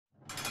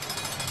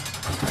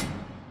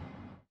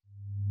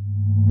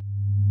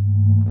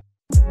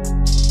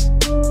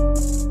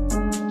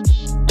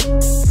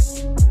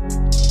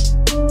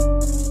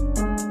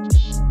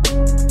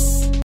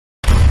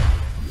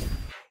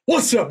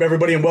What's up,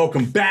 everybody, and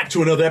welcome back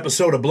to another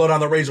episode of Blood on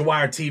the Razor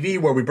Wire TV,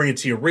 where we bring it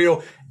to you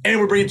real and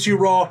we bring it to you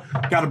raw.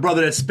 Got a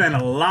brother that spent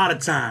a lot of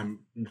time,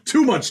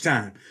 too much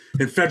time,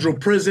 in federal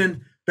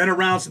prison, been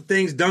around some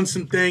things, done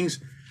some things,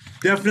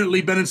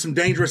 definitely been in some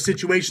dangerous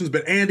situations.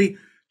 But Andy,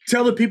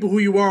 tell the people who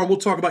you are, and we'll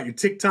talk about your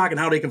TikTok and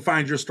how they can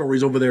find your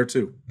stories over there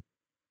too.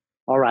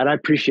 All right, I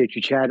appreciate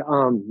you, Chad.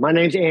 My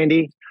name's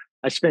Andy.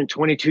 I spent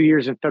 22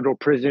 years in federal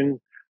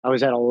prison. I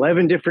was at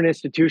 11 different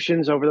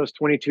institutions over those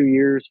 22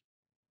 years.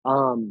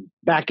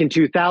 Back in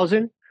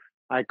 2000,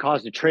 I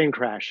caused a train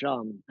crash,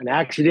 an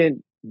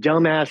accident,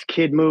 dumbass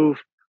kid move,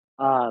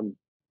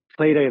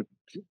 played a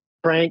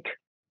prank,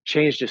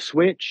 changed a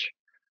switch.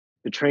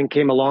 The train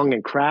came along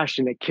and crashed,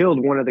 and it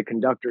killed one of the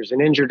conductors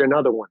and injured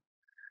another one.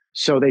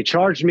 So they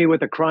charged me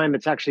with a crime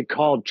that's actually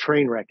called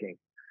train wrecking.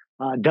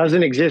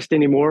 Doesn't exist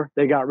anymore.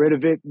 They got rid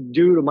of it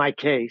due to my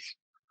case.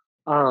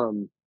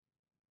 And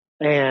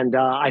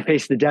I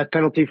faced the death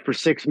penalty for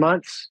 6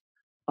 months.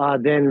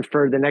 Then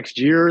for the next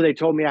year, they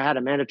told me I had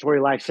a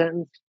mandatory life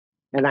sentence,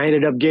 and I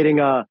ended up getting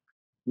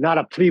not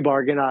a plea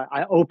bargain.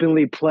 I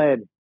openly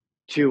pled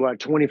to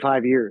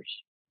 25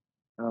 years,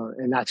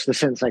 and that's the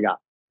sentence I got.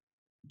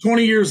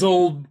 20 years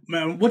old,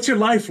 man, what's your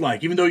life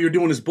like? Even though you're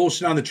doing this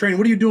bullshit on the train,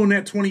 what are you doing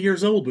at 20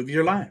 years old with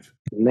your life?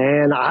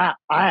 Man, I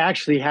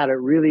actually had a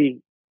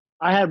really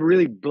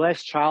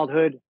blessed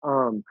childhood.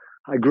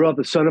 I grew up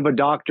the son of a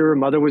doctor.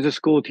 Mother was a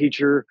school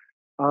teacher.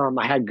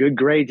 I had good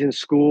grades in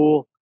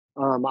school.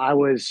 I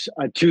was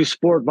a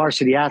two-sport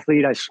varsity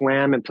athlete. I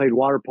swam and played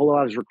water polo.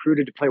 I was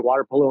recruited to play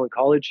water polo in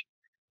college.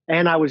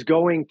 And I was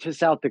going to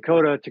South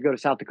Dakota to go to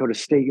South Dakota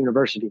State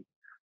University.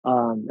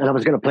 And I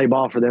was going to play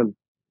ball for them.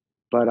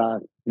 But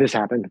this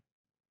happened.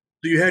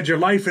 So you had your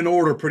life in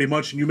order pretty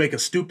much, and you make a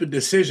stupid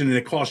decision, and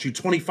it cost you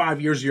 25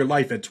 years of your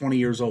life at 20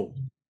 years old.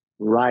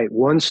 Right.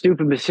 One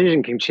stupid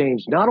decision can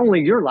change not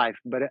only your life,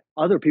 but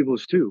other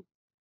people's too.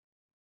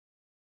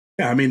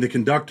 Yeah, I mean, the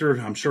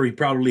conductor, I'm sure he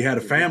probably had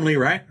a family,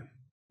 right?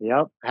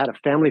 Yep. Had a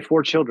family,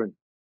 4 children.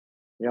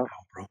 Yep. Wow,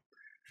 bro.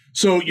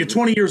 So you're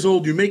 20 years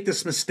old, you make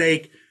this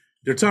mistake.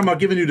 They're talking about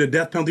giving you the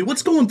death penalty.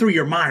 What's going through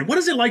your mind? What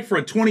is it like for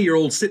a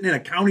 20-year-old sitting in a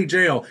county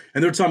jail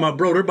and they're talking about,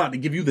 bro, they're about to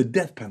give you the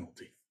death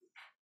penalty?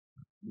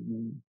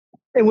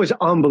 It was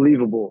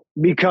unbelievable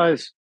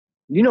because,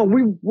 we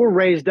were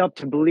raised up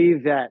to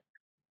believe that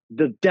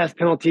the death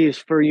penalty is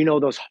for,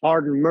 those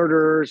hardened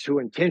murderers who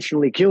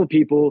intentionally kill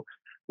people.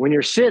 When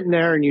you're sitting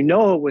there and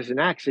it was an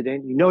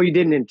accident, you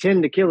didn't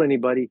intend to kill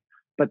anybody,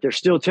 but they're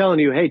still telling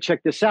you, hey,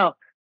 check this out.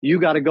 You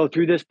got to go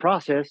through this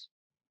process,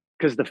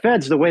 because the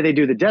feds, the way they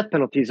do the death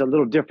penalty is a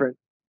little different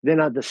than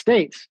the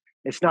states.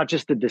 It's not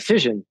just a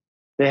decision.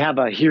 They have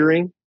a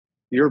hearing.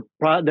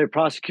 Their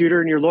prosecutor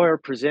and your lawyer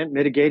present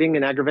mitigating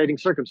and aggravating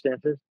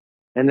circumstances.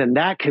 And then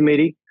that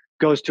committee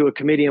goes to a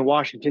committee in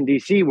Washington,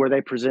 D.C., where they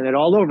present it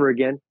all over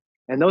again.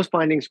 And those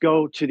findings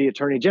go to the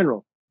attorney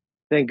general.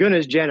 Thank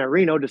goodness Janet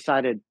Reno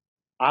decided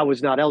I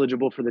was not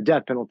eligible for the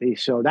death penalty.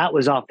 So that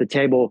was off the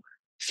table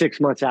 6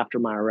 months after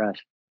my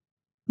arrest.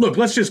 Look,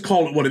 let's just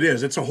call it what it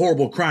is. It's a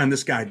horrible crime.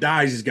 This guy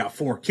dies. He's got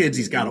 4 kids.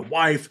 He's got a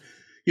wife.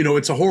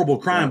 It's a horrible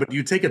crime. But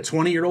you take a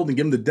 20-year-old and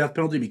give him the death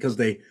penalty because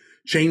they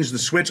changed the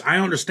switch. I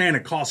understand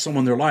it cost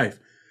someone their life.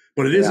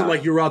 But it isn't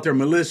like you were out there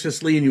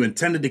maliciously and you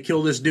intended to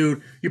kill this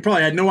dude. You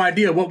probably had no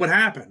idea what would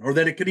happen or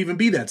that it could even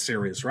be that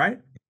serious, right?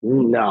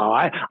 No,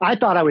 I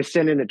thought I was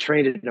sending a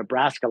train to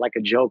Nebraska like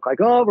a joke.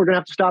 Like, oh, we're going to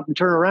have to stop and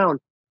turn around.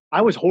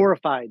 I was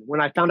horrified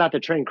when I found out the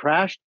train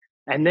crashed.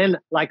 And then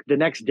like the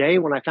next day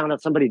when I found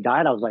out somebody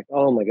died, I was like,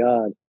 oh my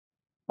God.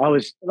 I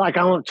was like,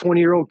 I'm a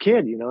 20-year-old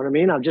kid. You know what I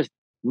mean? The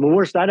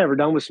worst I'd ever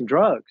done was some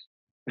drugs.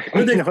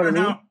 How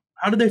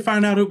did they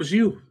find out it was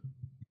you?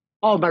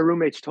 Oh, my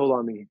roommates told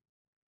on me.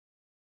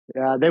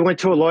 Yeah, they went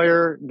to a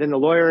lawyer, then the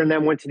lawyer and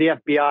then went to the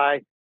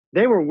FBI.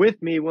 They were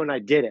with me when I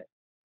did it.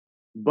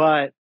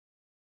 But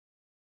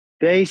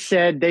they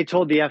said they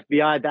told the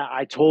FBI that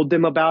I told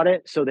them about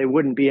it so they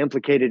wouldn't be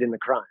implicated in the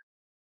crime.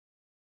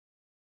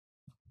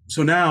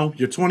 So now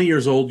you're 20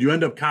 years old. You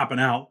end up copping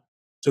out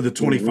to the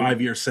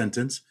 25-year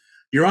sentence.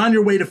 You're on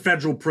your way to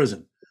federal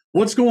prison.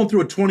 What's going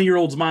through a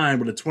 20-year-old's mind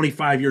with a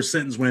 25-year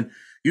sentence when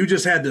you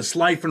just had this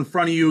life in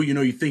front of you?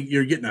 You think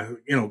you're getting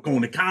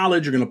going to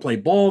college. You're going to play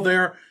ball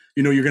there.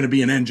 You're going to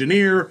be an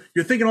engineer.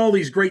 You're thinking all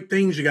these great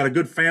things. You got a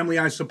good family,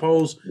 I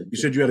suppose. You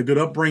said you had a good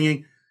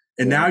upbringing.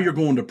 And now you're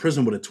going to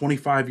prison with a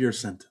 25-year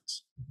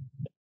sentence.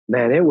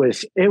 Man, it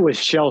was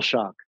shell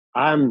shock.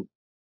 I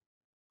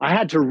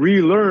had to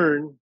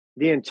relearn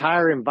the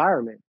entire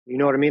environment. You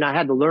know what I mean? I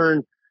had to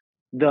learn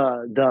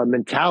the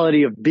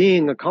mentality of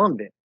being a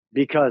convict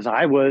because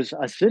I was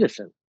a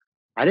citizen.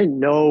 I didn't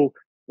know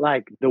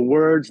like the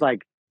words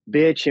like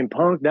bitch and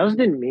punk. Those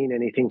didn't mean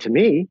anything to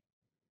me.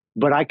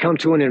 But I come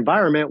to an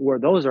environment where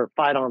those are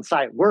fight on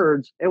sight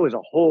words. It was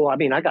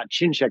I got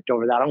chin checked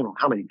over that. I don't know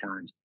how many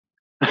times.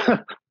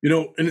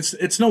 And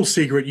it's no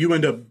secret. You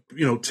end up,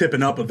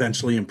 tipping up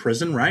eventually in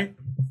prison, right?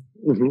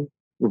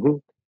 Mm-hmm. Mm-hmm.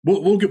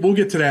 We'll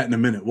get to that in a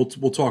minute.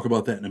 We'll talk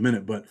about that in a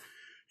minute. But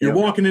you're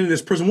walking into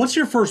this prison. What's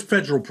your first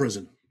federal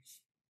prison?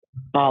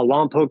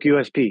 Lompoc,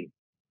 USP.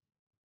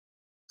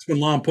 That's when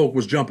Lompoc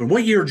was jumping.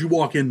 What year did you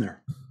walk in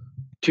there?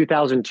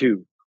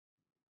 2002.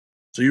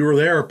 So you were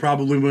there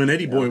probably when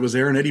Eddie Boy Yeah. was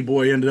there, and Eddie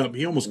Boy ended up,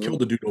 he almost Mhm. killed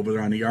the dude over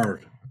there on the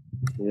yard.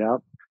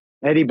 Yep.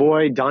 Eddie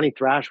Boy, Donnie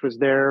Thrash was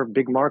there.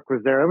 Big Mark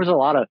was there. There was a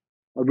lot of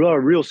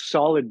real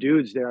solid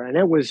dudes there. And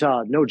it was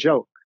no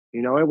joke.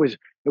 It was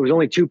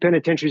only 2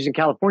 penitentiaries in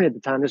California at the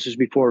time. This was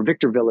before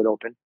Victorville had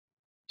opened.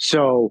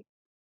 So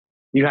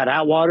you had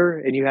Atwater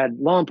and you had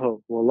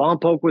Lompoc. Well,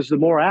 Lompoc was the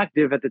more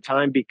active at the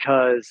time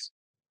because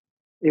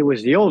it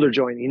was the older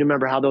joint. You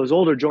remember how those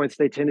older joints,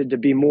 they tended to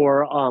be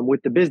more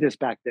with the business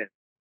back then.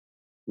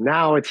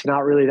 Now it's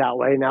not really that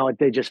way. Now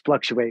they just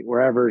fluctuate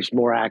wherever's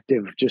more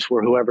active, just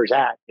where whoever's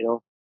at, A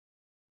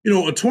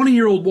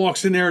 20-year-old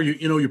walks in there,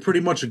 you're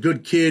pretty much a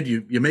good kid.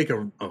 You make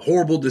a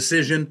horrible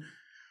decision.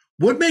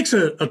 What makes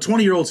a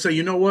 20-year-old say,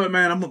 you know what,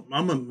 man,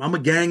 I'm a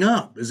gang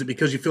up? Is it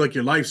because you feel like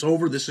your life's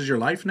over? This is your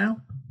life now?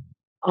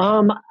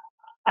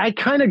 I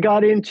kind of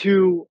got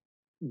into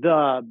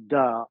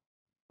the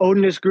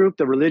Odinist group,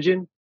 the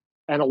religion,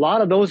 and a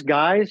lot of those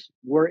guys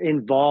were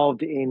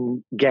involved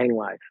in gang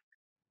life.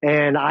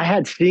 And I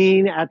had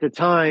seen at the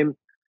time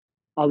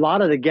a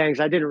lot of the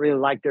gangs. I didn't really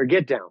like their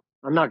get down.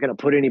 I'm not going to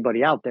put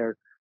anybody out there,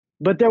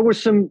 but there were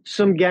some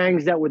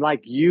gangs that would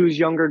like use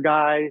younger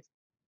guys.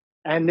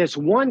 And this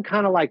one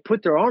kind of like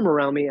put their arm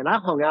around me, and I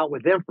hung out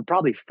with them for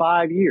probably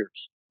 5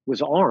 years,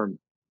 was armed.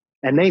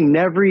 And they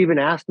never even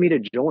asked me to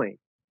join.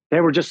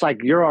 They were just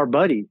like, you're our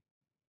buddy.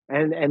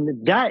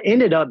 And that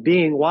ended up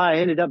being why I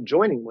ended up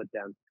joining with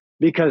them,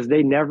 because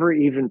they never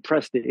even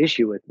pressed the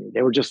issue with me.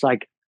 They were just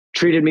like,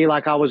 treated me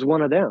like I was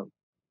one of them.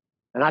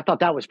 And I thought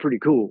that was pretty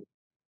cool.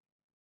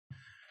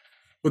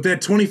 With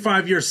that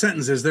 25-year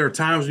sentence, is there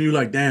times when you're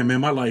like, damn,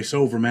 man, my life's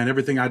over, man.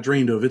 Everything I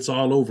dreamed of, it's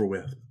all over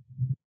with?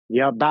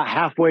 Yeah, about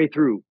halfway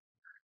through.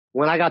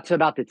 When I got to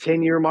about the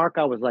 10-year mark,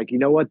 I was like, you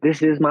know what?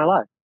 This is my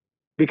life.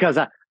 Because,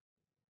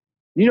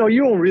 you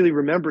don't really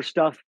remember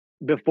stuff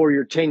before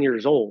you're 10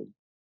 years old.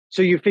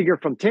 So you figure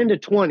from 10 to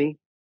 20,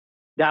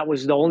 that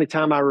was the only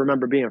time I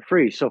remember being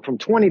free. So from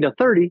 20 to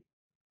 30,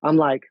 I'm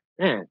like,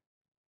 man,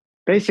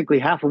 basically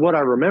half of what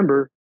I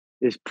remember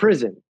is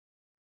prison.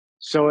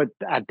 So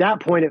at that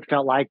point, it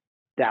felt like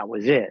that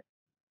was it.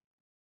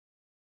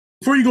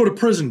 Before you go to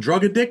prison,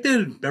 drug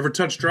addicted? Ever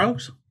touch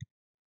drugs?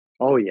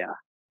 Oh, yeah.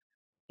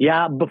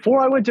 Yeah,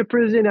 before I went to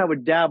prison, I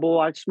would dabble.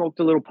 I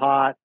smoked a little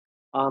pot.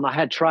 I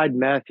had tried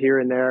meth here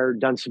and there,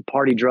 done some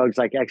party drugs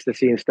like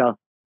ecstasy and stuff.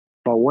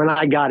 But when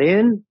I got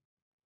in,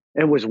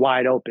 it was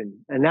wide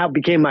open. And that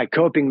became my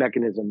coping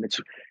mechanism.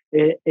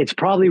 It's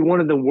probably one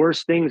of the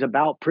worst things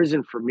about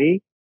prison for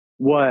me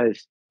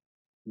was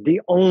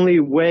the only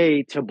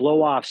way to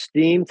blow off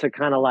steam, to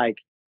kind of like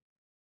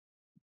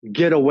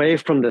get away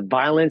from the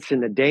violence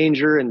and the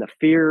danger and the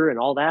fear and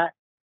all that,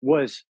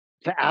 was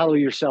to addle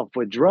yourself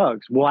with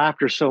drugs. Well,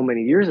 after so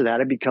many years of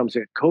that, it becomes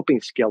a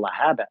coping skill, a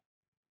habit.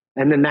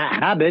 And then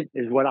that habit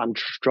is what I'm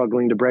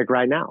struggling to break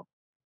right now.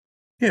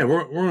 Yeah,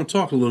 we're going to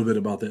talk a little bit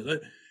about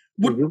that.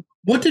 What Mm-hmm.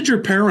 What did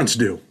your parents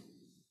do?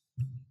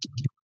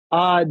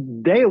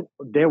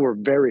 They were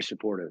very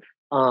supportive.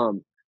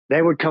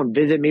 They would come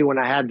visit me when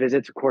I had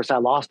visits. Of course, I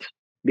lost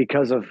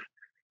because of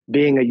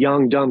being a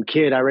young, dumb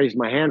kid. I raised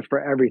my hand for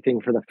everything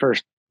for the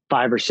first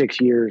 5 or 6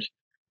 years.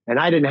 And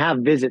I didn't have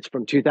visits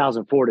from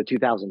 2004 to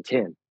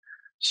 2010.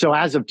 So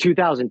as of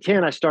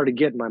 2010, I started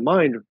getting my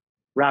mind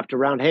wrapped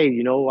around, hey,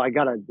 I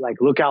got to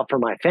like look out for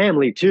my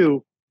family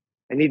too.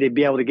 I need to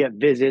be able to get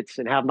visits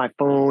and have my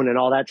phone and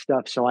all that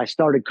stuff. So I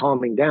started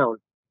calming down.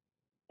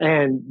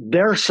 And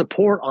their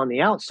support on the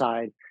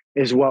outside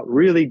is what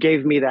really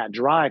gave me that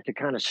drive to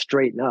kind of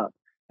straighten up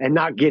and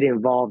not get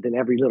involved in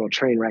every little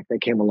train wreck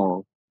that came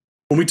along.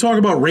 When we talk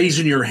about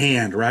raising your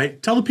hand,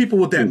 right? Tell the people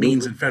what that Mm-hmm.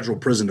 means in federal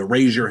prison, to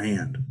raise your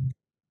hand.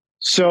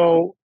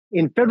 So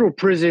in federal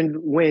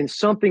prison, when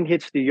something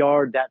hits the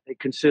yard that they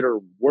consider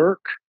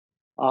work,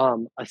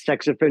 a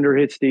sex offender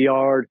hits the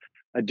yard,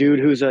 a dude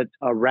who's a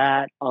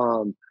rat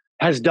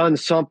has done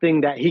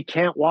something that he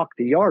can't walk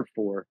the yard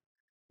for,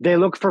 they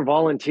look for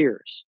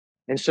volunteers.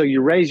 And so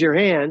you raise your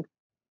hand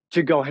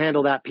to go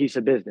handle that piece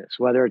of business,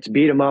 whether it's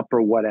beat them up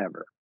or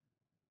whatever.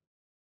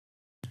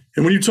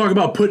 And when you talk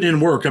about putting in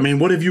work, I mean,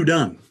 what have you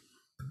done?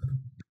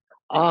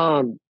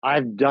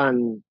 I've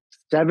done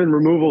 7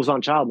 removals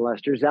on child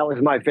molesters. That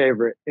was my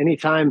favorite.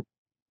 Anytime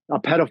a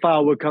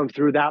pedophile would come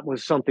through, that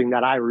was something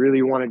that I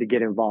really wanted to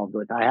get involved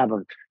with. I have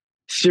a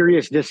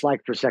serious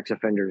dislike for sex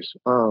offenders.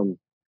 6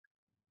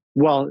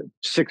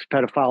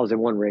 pedophiles and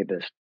 1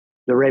 rapist.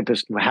 The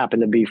rapist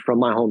happened to be from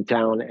my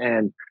hometown,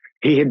 and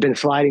he had been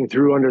sliding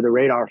through under the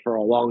radar for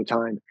a long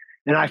time.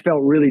 And I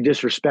felt really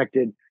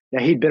disrespected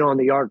that he'd been on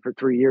the yard for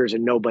 3 years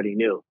and nobody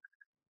knew.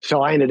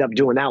 So I ended up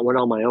doing that one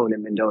on my own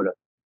in Mendota.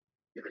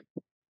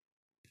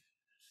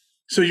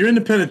 So you're in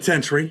the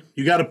penitentiary.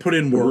 You got to put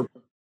in work.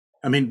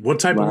 I mean, what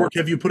type of work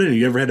have you put in?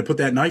 You ever had to put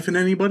that knife in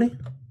anybody?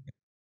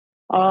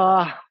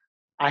 I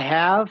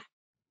have.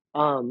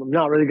 I'm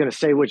not really going to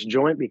say which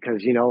joint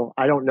because,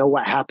 I don't know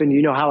what happened.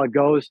 You know how it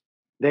goes.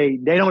 They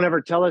don't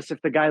ever tell us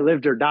if the guy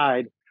lived or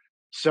died.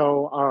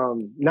 So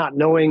not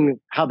knowing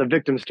how the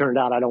victims turned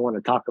out, I don't want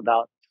to talk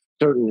about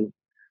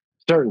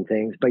certain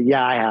things. But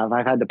yeah,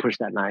 I've had to push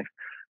that knife.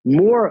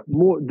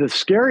 The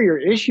scarier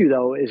issue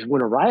though is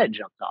when a riot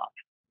jumps off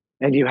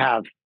and you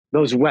have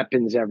those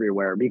weapons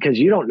everywhere because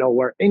you don't know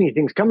where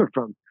anything's coming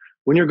from.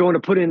 When you're going to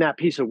put in that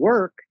piece of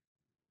work,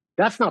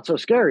 that's not so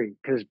scary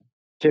because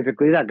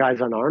typically that guy's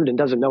unarmed and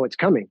doesn't know it's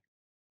coming.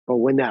 But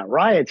when that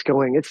riot's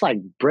going, it's like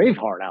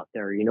Braveheart out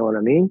there. You know what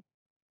I mean?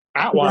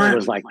 Atwater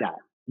was like that.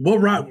 What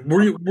riot?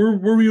 Where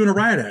were you in a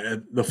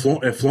riot at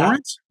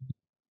Florence?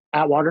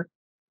 Atwater.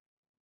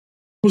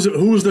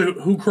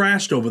 Who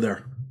crashed over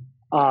there?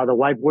 The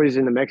white boys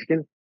and the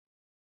Mexican.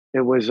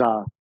 It was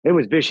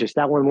vicious.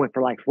 That one went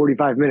for like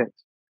 45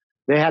 minutes.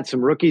 They had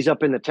some rookies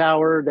up in the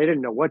tower. They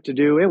didn't know what to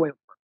do. It went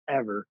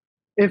forever.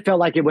 It felt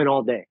like it went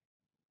all day.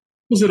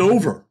 Was it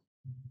over?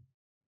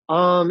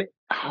 Oh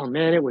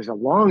man, it was a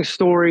long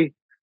story,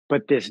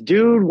 but this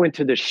dude went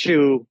to the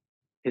shoe.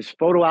 His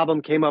photo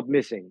album came up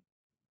missing.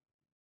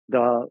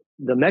 The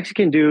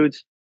Mexican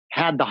dudes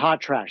had the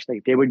hot trash.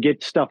 They would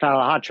get stuff out of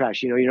the hot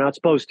trash. You know, you're not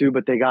supposed to,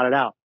 but they got it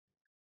out.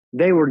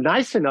 They were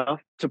nice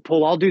enough to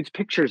pull all dudes'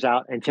 pictures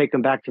out and take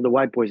them back to the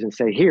white boys and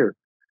say, here.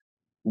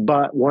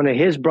 But one of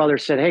his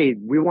brothers said, hey,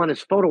 we want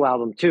his photo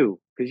album too.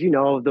 Because, you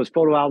know, those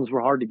photo albums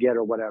were hard to get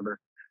or whatever.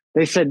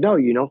 They said, no,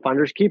 you know,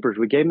 finders keepers.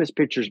 We gave him his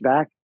pictures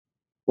back.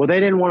 Well, they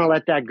didn't want to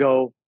let that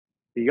go.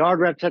 The yard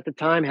reps at the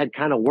time had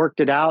kind of worked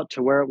it out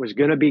to where it was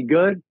going to be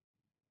good.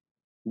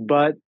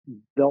 But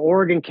the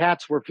Oregon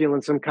cats were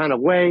feeling some kind of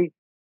way.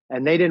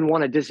 And they didn't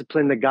want to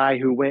discipline the guy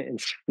who went and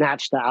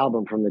snatched the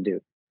album from the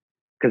dude.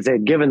 Because they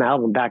had given the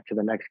album back to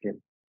the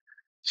Mexican.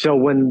 So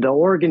when the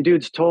Oregon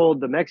dudes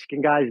told the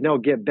Mexican guys, no,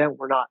 get bent,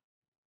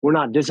 we're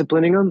not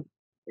disciplining them,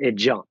 it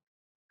jumped.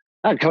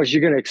 Of course,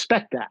 you're going to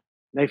expect that.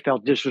 They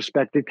felt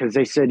disrespected because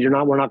they said,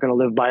 we're not going to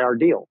live by our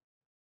deal.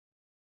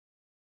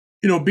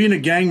 You know, being a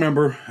gang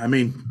member, I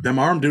mean, them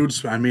armed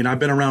dudes, I mean, I've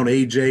been around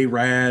AJ,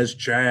 Raz,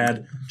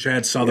 Chad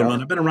Sutherland.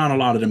 Yeah. I've been around a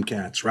lot of them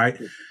cats, right?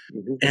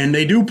 Mm-hmm. And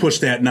they do push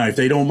that knife.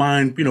 They don't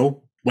mind, you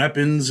know,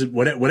 weapons,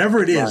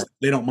 whatever it is, right.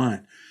 They don't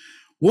mind.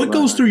 What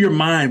goes through your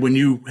mind when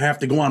you have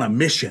to go on a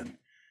mission?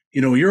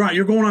 You know,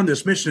 you're going on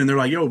this mission and they're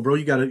like, yo, bro,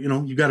 you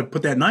gotta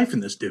put that knife in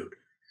this dude.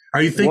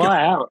 Are you thinking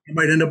you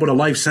might end up with a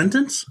life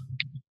sentence?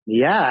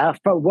 Yeah.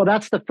 Well,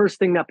 that's the first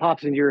thing that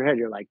pops into your head.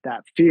 You're like,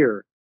 that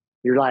fear.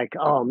 You're like,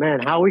 oh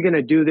man, how are we going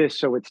to do this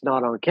so it's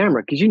not on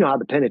camera? Because you know how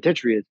the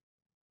penitentiary is.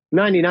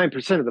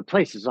 99% of the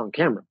place is on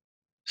camera.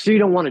 So you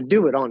don't want to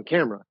do it on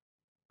camera.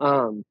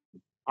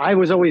 I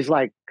was always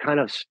like kind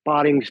of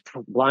spotting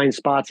blind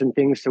spots and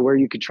things to where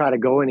you could try to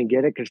go in and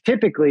get it. Because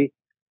typically,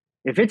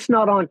 if it's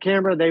not on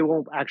camera, they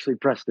won't actually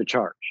press the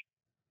charge.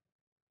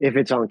 If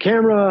it's on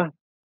camera,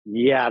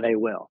 yeah, they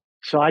will.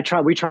 So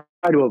we try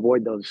to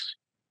avoid those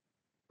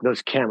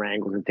camera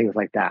angles and things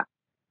like that.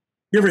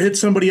 You ever hit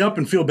somebody up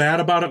and feel bad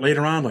about it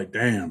later on? Like,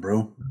 damn,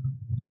 bro.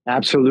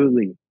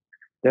 Absolutely.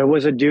 There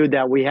was a dude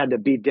that we had to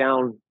beat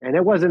down, and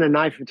it wasn't a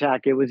knife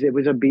attack. It was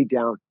a beat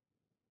down,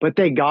 but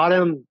they got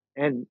him.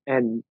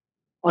 And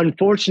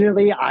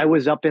unfortunately, I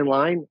was up in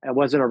line. It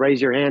wasn't a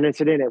raise your hand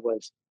incident.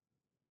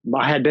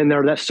 I had been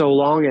there so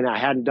long and I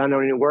hadn't done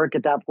any work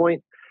at that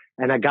point.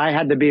 And a guy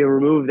had to be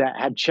removed that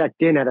had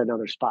checked in at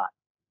another spot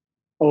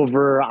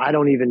over, I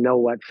don't even know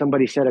what.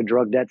 Somebody said a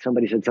drug debt.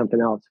 Somebody said something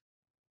else.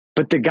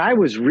 But the guy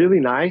was really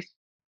nice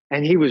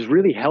and he was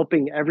really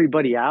helping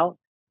everybody out.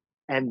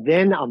 And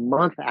then a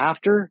month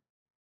after,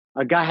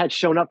 a guy had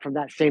shown up from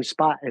that same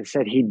spot and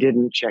said he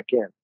didn't check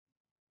in.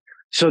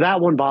 So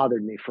that one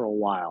bothered me for a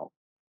while.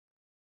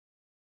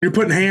 You're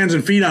putting hands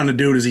and feet on the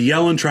dude. Is he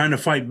yelling, trying to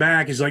fight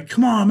back? He's like,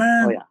 come on,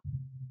 man. Oh, yeah.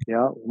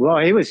 Yeah. Well,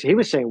 he was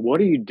saying, what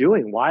are you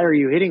doing? Why are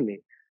you hitting me?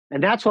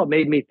 And that's what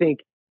made me think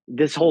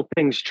this whole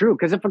thing's true.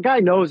 Because if a guy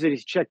knows that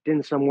he's checked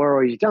in somewhere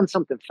or he's done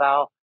something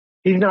foul,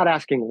 he's not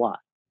asking why.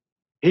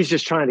 He's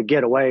just trying to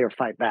get away or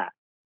fight back.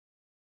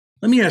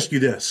 Let me ask you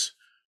this.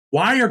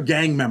 Why are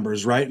gang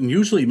members, right? And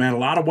usually, man, a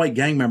lot of white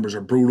gang members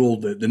are brutal.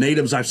 The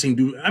natives I've seen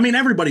do, I mean,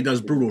 everybody does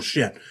brutal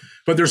shit.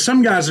 But there's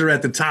some guys that are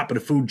at the top of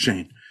the food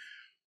chain.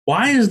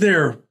 Why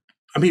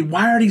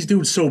are these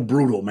dudes so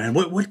brutal, man?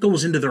 What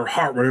goes into their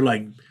heart where they're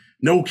like,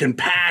 no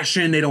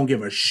compassion, they don't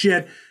give a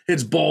shit,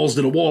 it's balls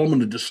to the wall, I'm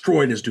going to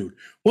destroy this dude?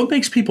 What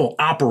makes people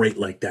operate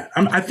like that?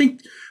 I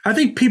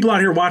think people out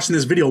here watching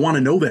this video want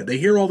to know that. They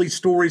hear all these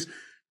stories.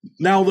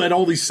 Now that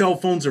all these cell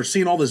phones are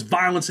seeing all this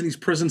violence in these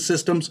prison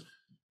systems,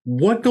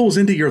 what goes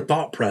into your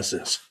thought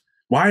process?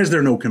 Why is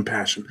there no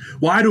compassion?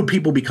 Why do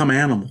people become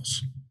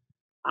animals?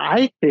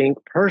 I think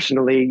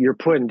personally, you're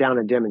putting down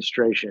a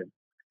demonstration.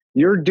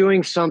 You're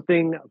doing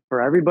something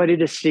for everybody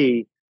to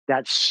see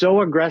that's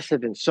so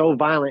aggressive and so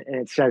violent.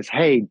 And it says,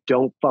 hey,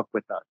 don't fuck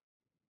with us.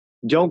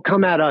 Don't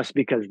come at us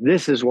because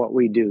this is what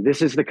we do.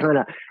 This is the kind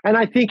of, and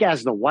I think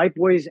as the white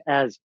boys,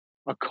 as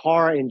a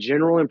car in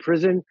general in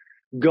prison,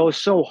 go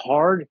so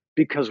hard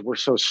because we're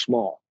so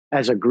small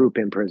as a group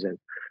in prison.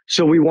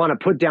 So we want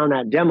to put down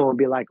that demo and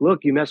be like,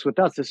 look, you mess with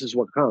us. This is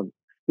what comes.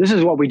 This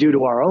is what we do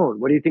to our own.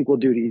 What do you think we'll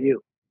do to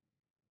you?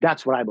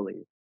 That's what I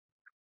believe.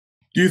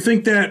 Do you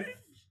think that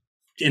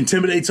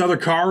intimidates other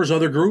cars,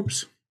 other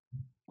groups?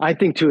 I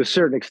think to a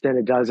certain extent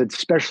it does,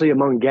 especially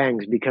among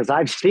gangs, because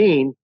I've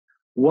seen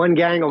one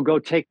gang will go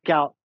take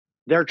out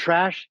their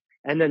trash,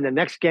 and then the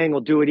next gang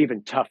will do it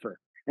even tougher,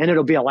 and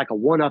it'll be like a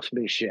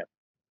one-upsmanship.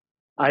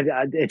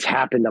 It's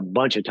happened a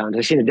bunch of times.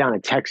 I've seen it down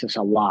in Texas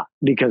a lot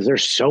because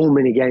there's so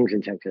many gangs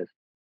in Texas.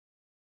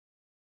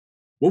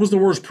 What was the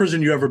worst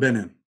prison you ever been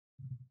in?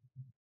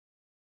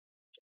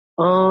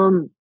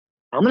 I'm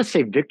gonna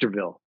say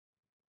Victorville.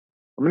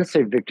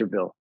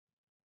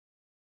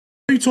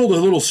 You told a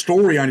little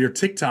story on your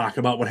TikTok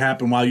about what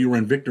happened while you were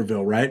in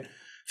Victorville, right? I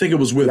think it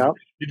was with. Yep.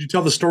 Did you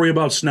tell the story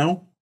about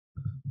Snow?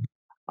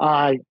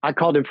 I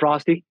called him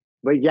Frosty,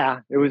 but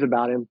yeah, it was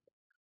about him.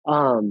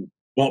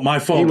 Well, my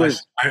fault.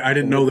 I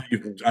didn't know that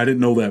you. I didn't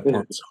know that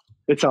part. So.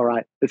 It's all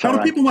right. Tell the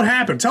people what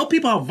happened. Tell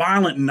people how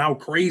violent and how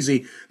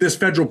crazy this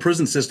federal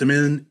prison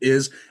system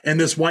is, and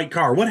this white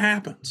car. What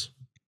happens?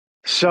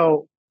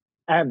 So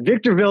at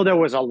Victorville, there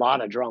was a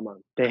lot of drama.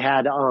 They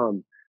had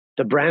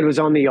the brand was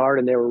on the yard,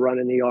 and they were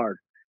running the yard,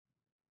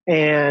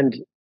 and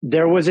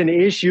there was an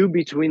issue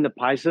between the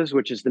Paisas,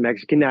 which is the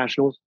Mexican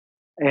nationals,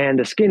 and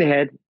the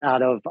skinhead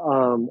out of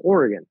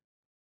Oregon.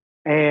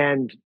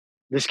 And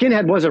the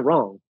skinhead wasn't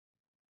wrong.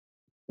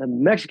 The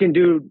Mexican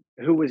dude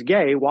who was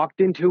gay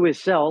walked into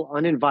his cell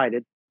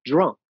uninvited,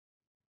 drunk,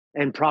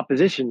 and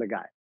propositioned the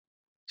guy.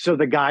 So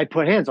the guy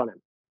put hands on him.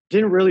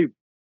 Didn't really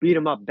beat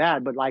him up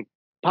bad, but like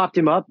popped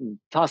him up and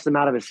tossed him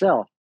out of his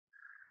cell.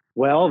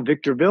 Well,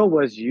 Victorville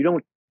was you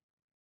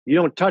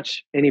don't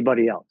touch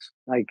anybody else.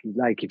 Like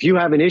if you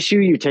have an issue,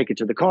 you take it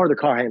to the car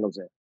handles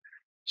it.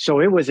 So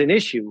it was an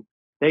issue.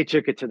 They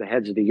took it to the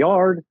heads of the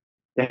yard.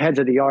 The heads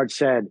of the yard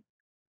said,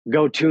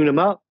 go tune them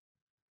up.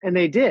 And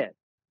they did.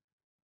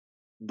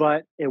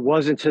 But it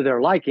wasn't to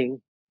their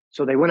liking.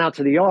 So they went out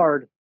to the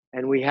yard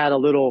and we had a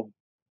little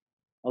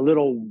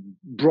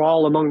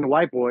brawl among the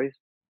white boys.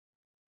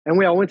 And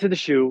we all went to the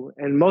shoe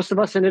and most of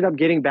us ended up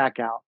getting back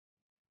out.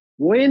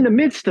 Well, in the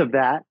midst of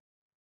that,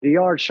 the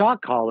yard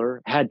shot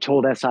caller had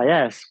told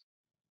SIS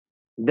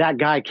that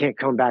guy can't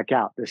come back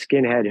out, the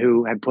skinhead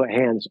who had put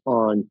hands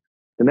on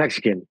the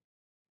Mexican.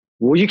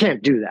 Well, you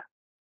can't do that.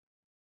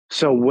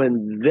 So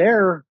when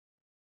their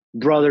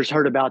brothers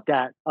heard about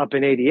that up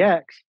in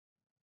ADX,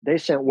 they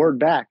sent word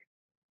back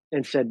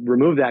and said,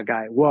 remove that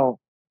guy. Well,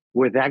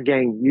 with that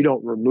gang, you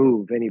don't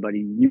remove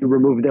anybody. You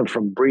remove them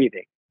from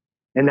breathing.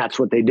 And that's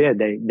what they did.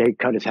 They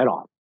cut his head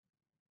off.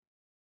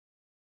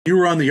 You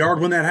were on the yard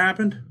when that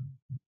happened?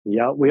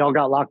 Yeah, we all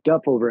got locked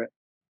up over it.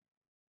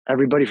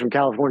 Everybody from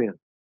California.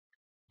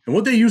 And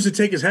what they use to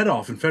take his head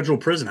off in federal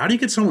prison? How do you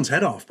get someone's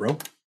head off, bro?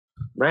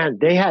 Man,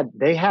 they had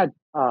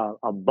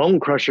a bone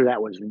crusher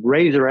that was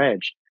razor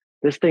edge.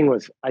 This thing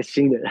was, I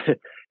seen it.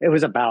 It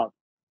was about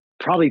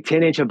probably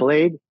 10-inch of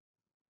blade.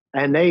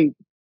 And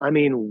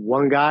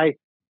one guy,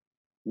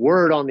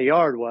 word on the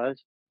yard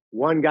was,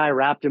 one guy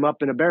wrapped him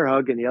up in a bear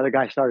hug and the other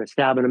guy started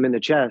stabbing him in the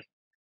chest.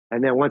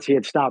 And then once he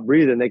had stopped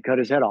breathing, they cut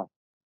his head off.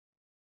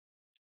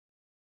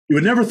 You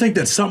would never think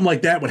that something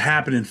like that would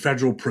happen in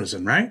federal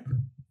prison, right?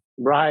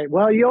 Right.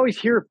 Well, you always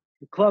hear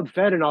club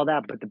fed and all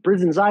that, but the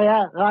prisons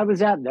I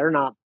was at, they're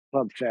not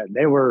club fed.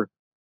 They were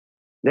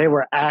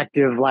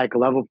active like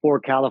level 4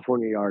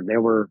 California yard. They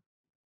were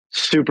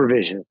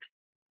supervision.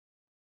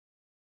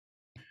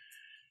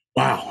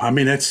 Wow. I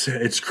mean,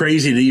 it's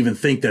crazy to even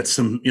think that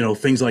some,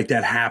 things like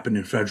that happen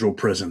in federal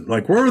prison.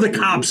 Like, where are the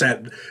cops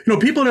at?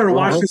 People that are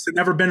watching this that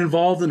never been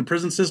involved in the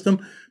prison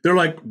system, they're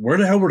like, where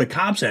the hell were the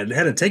cops at? It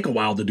had to take a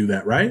while to do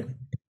that, right?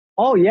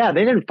 Oh, yeah.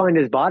 They didn't find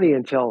his body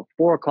until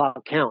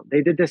 4:00 count.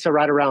 They did this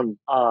right around,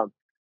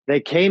 they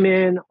came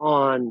in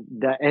on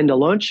the end of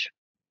lunch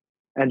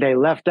and they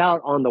left out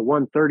on the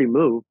 1:30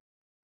 move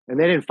and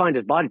they didn't find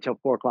his body till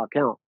 4:00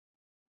 count.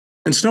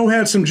 And Snow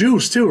had some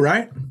juice too,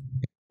 right? A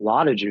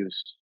lot of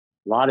juice.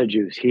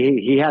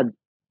 He had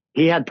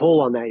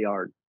pull on that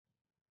yard.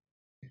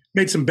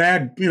 Made some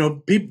bad,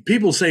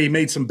 people say he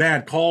made some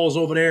bad calls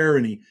over there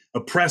and he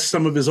oppressed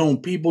some of his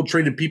own people,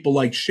 treated people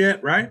like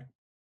shit, right?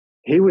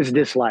 He was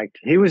disliked.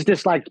 He was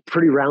disliked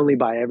pretty roundly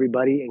by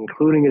everybody,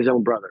 including his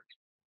own brothers.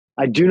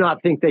 I do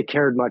not think they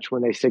cared much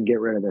when they said, get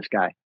rid of this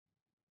guy.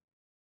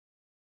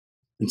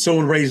 And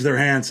someone raised their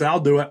hand and said, I'll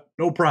do it.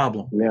 No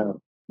problem. Yeah,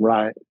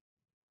 right.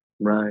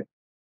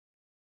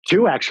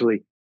 2,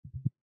 actually.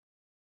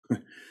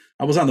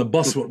 I was on the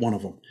bus with one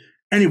of them.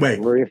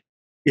 Anyway,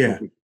 yeah,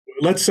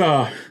 let's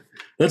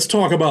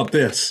talk about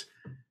this.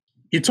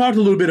 You talked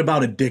a little bit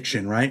about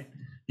addiction, right?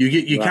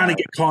 You kind of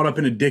get caught up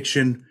in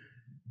addiction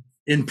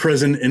in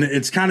prison, and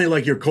it's kind of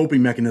like your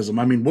coping mechanism.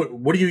 I mean,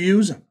 what are you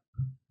using?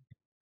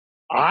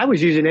 I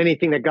was using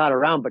anything that got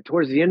around, but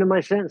towards the end of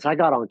my sentence, I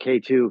got on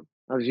K2.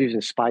 I was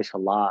using Spice a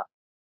lot.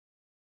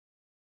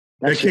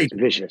 That's just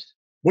vicious.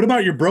 What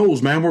about your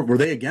bros, man? Were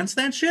they against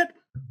that shit?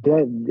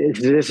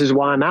 This is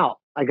why I'm out.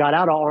 I got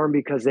out of ARM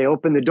because they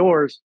opened the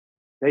doors.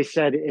 They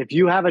said, if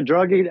you have a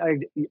drug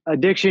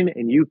addiction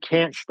and you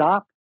can't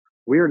stop,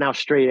 we are now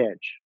straight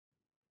edge.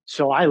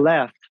 So I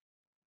left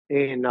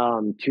in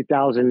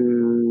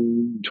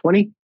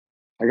 2020.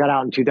 I got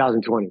out in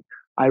 2020.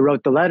 I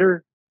wrote the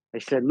letter. I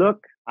said,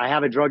 look, I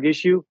have a drug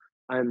issue.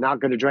 I'm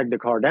not going to drag the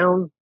car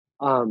down.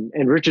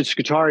 And Richard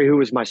Scutari, who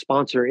was my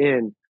sponsor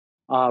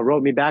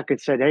wrote me back and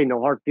said, hey,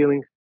 no hard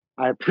feelings.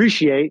 I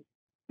appreciate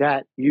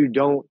that you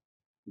don't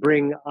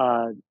bring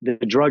the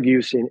drug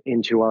use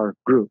into our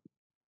group.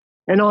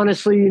 And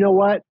honestly, you know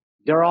what?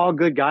 They're all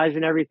good guys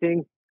and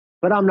everything,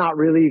 but I'm not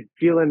really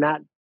feeling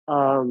that.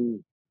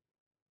 I'm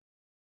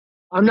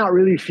not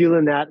really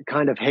feeling that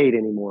kind of hate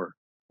anymore.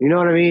 You know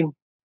what I mean?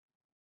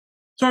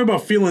 Talk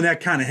about feeling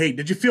that kind of hate.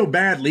 Did you feel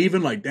bad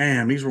leaving? Like,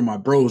 damn, these were my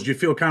bros. Did you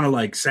feel kind of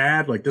like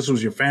sad, like this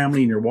was your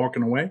family and you're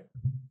walking away?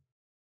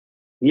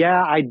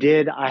 Yeah, I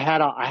did. I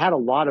had a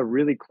lot of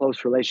really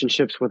close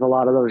relationships with a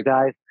lot of those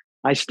guys.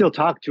 I still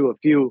talk to a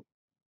few.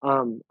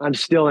 I'm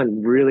still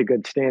in really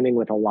good standing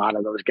with a lot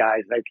of those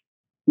guys. Like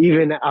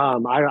even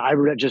I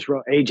just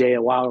wrote AJ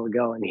a while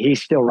ago, and he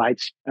still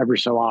writes every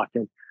so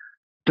often.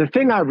 The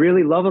thing I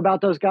really love about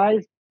those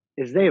guys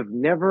is they have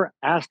never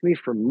asked me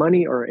for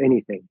money or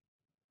anything.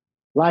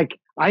 Like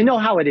I know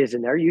how it is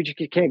in there. You just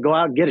can't go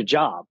out and get a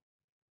job,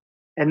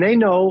 and they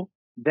know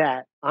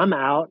that I'm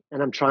out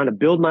and I'm trying to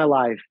build my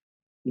life.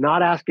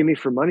 Not asking me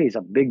for money is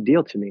a big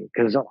deal to me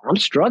because I'm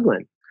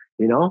struggling,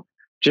 you know,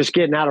 just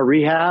getting out of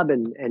rehab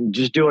and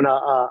just doing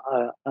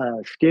a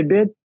skid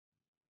bid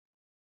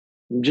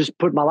and just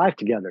put my life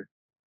together.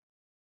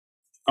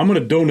 I'm going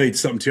to donate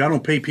something to you. I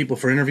don't pay people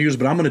for interviews,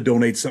 but I'm going to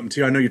donate something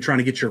to you. I know you're trying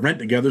to get your rent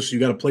together, so you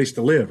got a place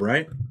to live,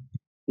 right?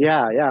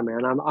 Yeah,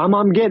 man.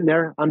 I'm getting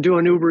there. I'm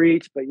doing Uber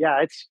Eats, but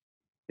yeah,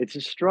 it's a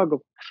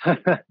struggle.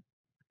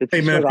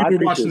 Hey, man, if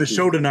people are watching the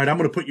show tonight, I'm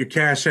going to put your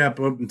Cash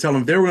App up and tell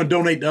them if they're going to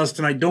donate to us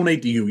tonight,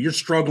 donate to you. You're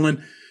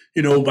struggling.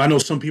 You know, I know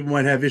some people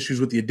might have issues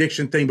with the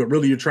addiction thing, but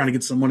really you're trying to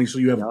get some money so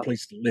you have a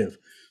place to live.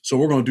 So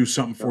we're going to do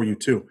something for you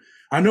too.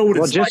 I know what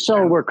it's like. Well, just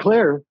so we're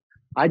clear,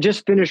 I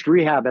just finished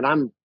rehab and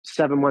I'm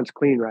 7 months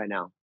clean right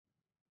now.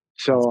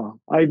 So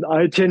I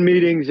attend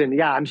meetings and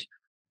yeah,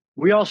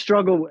 we all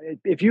struggle.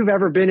 If you've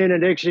ever been in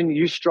addiction,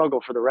 you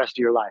struggle for the rest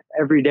of your life.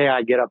 Every day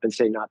I get up and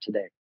say, not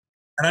today.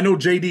 And I know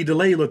JD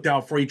DeLay looked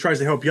out for you. He tries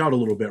to help you out a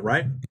little bit,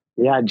 right?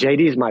 Yeah,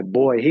 JD's my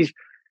boy.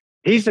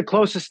 He's the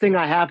closest thing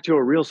I have to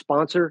a real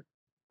sponsor.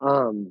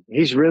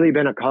 He's really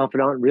been a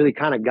confidant, really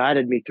kind of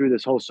guided me through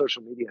this whole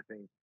social media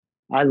thing.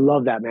 I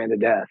love that man to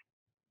death.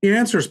 He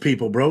answers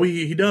people, bro.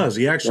 He does.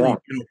 He actually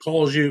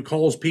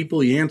calls people.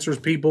 He answers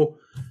people.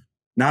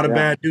 Not a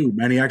bad dude,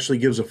 man. He actually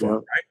gives a fuck,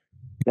 right?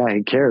 Yeah,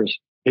 he cares.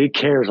 He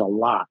cares a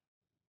lot.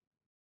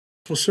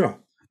 For sure.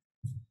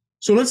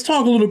 So let's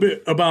talk a little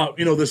bit about,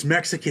 this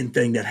Mexican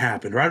thing that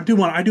happened, right? I do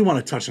want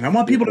to touch on it. I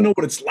want people to know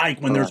what it's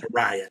like when there's a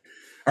riot.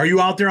 Are you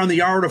out there on the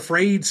yard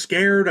afraid,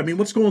 scared? I mean,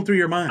 what's going through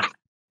your mind?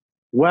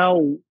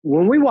 Well,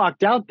 when we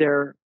walked out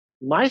there,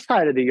 my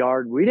side of the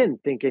yard, we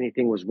didn't think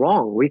anything was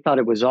wrong. We thought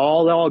it was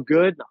all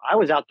good. I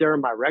was out there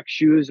in my rec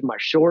shoes, my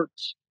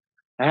shorts.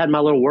 I had my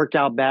little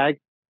workout bag,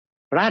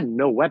 but I had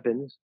no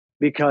weapons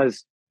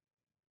because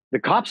the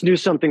cops knew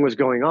something was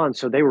going on.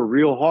 So they were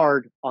real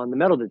hard on the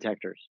metal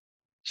detectors.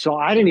 So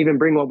I didn't even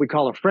bring what we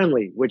call a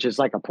friendly, which is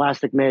like a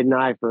plastic made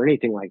knife or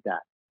anything like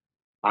that.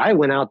 I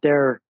went out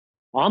there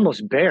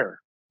almost bare.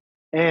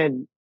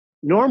 And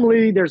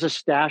normally there's a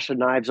stash of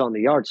knives on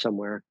the yard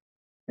somewhere.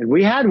 And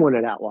we had one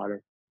at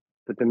Atwater,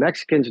 but the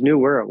Mexicans knew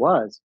where it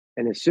was.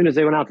 And as soon as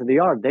they went out to the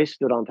yard, they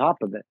stood on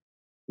top of it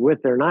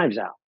with their knives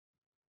out.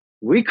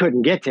 We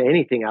couldn't get to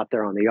anything out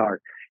there on the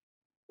yard.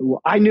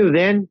 I knew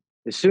then,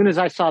 as soon as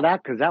I saw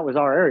that, because that was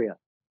our area,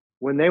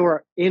 when they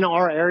were in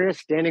our area,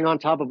 standing on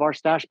top of our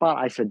stash spot,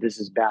 I said, this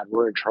is bad.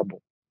 We're in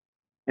trouble.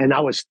 And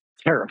I was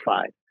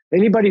terrified.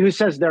 Anybody who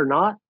says they're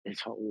not is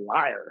a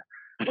liar.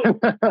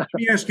 Let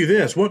me ask you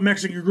this. What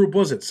Mexican group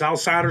was it?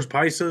 Southsiders,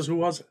 Paisas? Who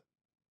was it?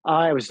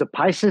 It was the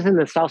Paisas and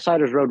the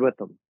Southsiders rode with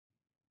them.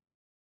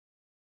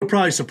 They're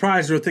probably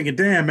surprised. They're thinking,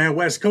 damn, man,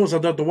 West Coast, I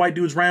thought the white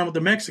dudes ran with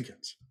the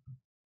Mexicans.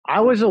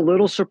 I was a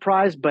little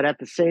surprised, but at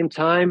the same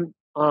time,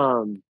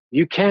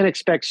 you can't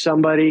expect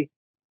somebody.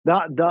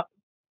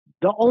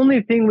 The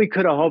only thing we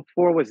could have hoped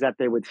for was that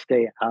they would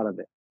stay out of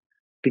it,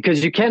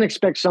 because you can't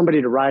expect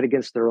somebody to ride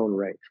against their own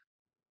race.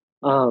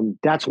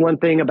 That's one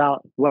thing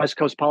about West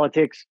Coast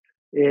politics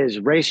is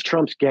race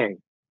trumps gang.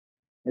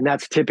 And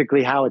that's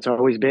typically how it's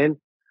always been.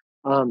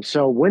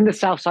 So when the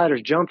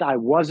Southsiders jumped, I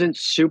wasn't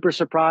super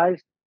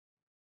surprised.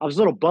 I was a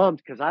little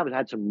bummed because I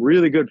had some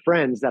really good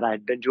friends that I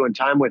had been doing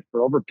time with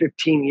for over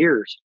 15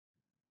 years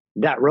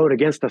that rode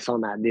against us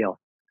on that deal.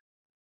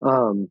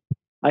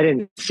 I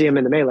didn't see them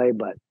in the melee,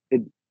 but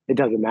it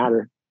doesn't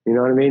matter. You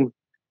know what I mean?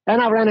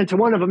 And I ran into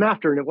one of them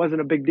after, and it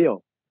wasn't a big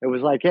deal. It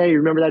was like, hey, you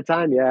remember that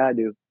time? Yeah, I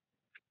do.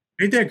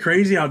 Ain't that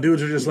crazy how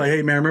dudes are just like,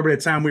 hey, man, remember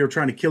that time we were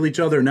trying to kill each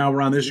other and now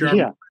we're on this yard?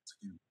 Yeah.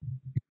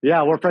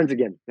 Yeah, we're friends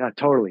again. Yeah,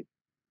 totally.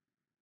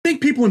 I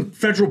think people in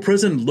federal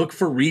prison look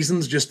for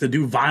reasons just to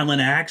do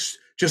violent acts,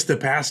 just to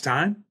pass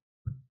time.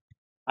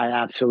 I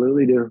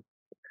absolutely do.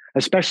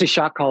 Especially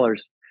shot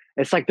callers.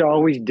 It's like they're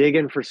always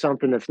digging for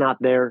something that's not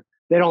there.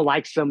 They don't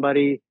like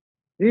somebody.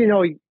 You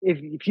know,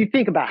 if you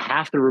think about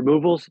half the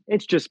removals,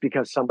 it's just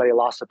because somebody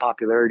lost a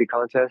popularity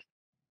contest.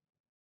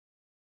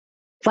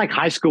 It's like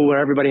high school where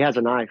everybody has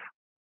a knife.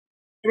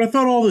 But I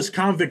thought all this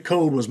convict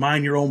code was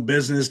mind your own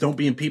business, don't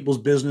be in people's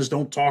business,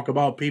 don't talk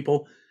about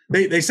people.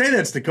 They say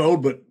that's the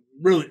code, but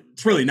really,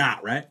 it's really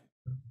not, right?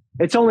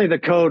 It's only the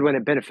code when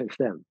it benefits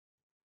them.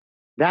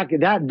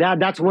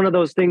 That's one of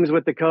those things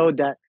with the code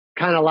that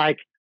kind of like,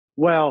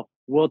 well,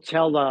 we'll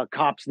tell the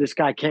cops this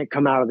guy can't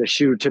come out of the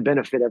shoe to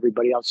benefit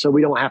everybody else, so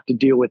we don't have to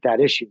deal with that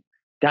issue.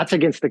 That's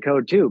against the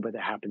code too, but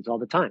it happens all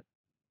the time.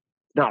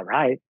 Not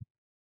right.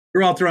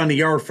 You're out there on the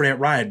yard for that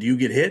ride. Do you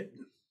get hit?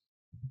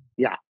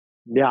 Yeah.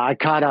 Yeah. I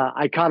caught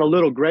a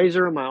little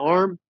grazer in my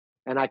arm,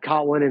 and I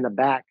caught one in the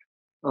back.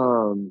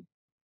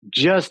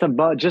 Just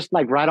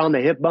like right on the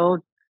hip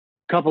bone,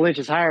 a couple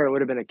inches higher, it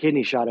would have been a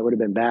kidney shot. It would have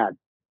been bad.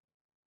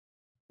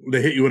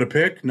 They hit you with a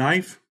pick,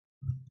 knife?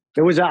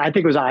 I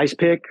think it was an ice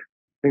pick.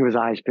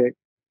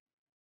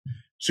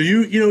 So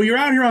you're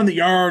out here on the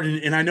yard,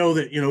 and I know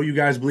that you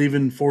guys believe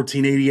in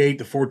 1488,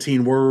 the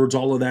 14 words,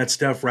 all of that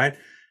stuff, right?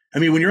 I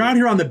mean, when you're out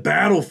here on the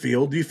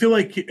battlefield, do you feel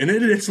like, and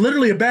it's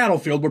literally a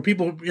battlefield where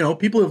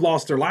people have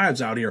lost their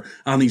lives out here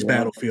on these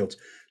battlefields.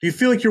 Do you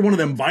feel like you're one of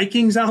them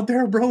Vikings out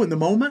there, bro, in the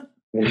moment?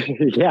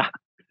 Yeah.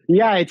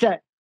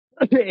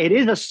 It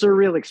is a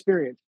surreal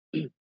experience.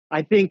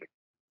 I think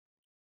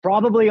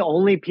probably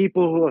only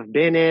people who have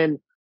been in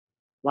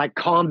like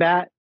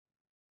combat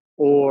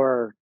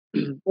or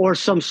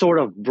some sort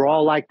of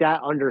brawl like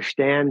that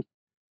understand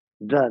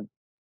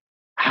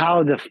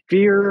how the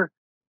fear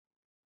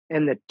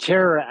and the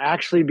terror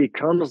actually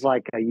becomes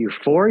like a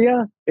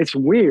euphoria. It's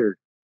weird,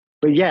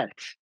 but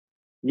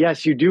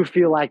yes, you do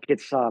feel like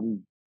it's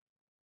some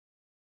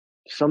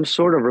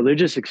sort of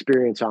religious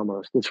experience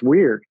almost. It's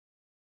weird.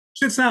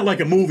 It's not like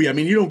a movie. I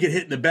mean, you don't get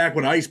hit in the back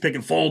with an ice pick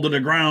and fall to the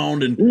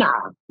ground. And no.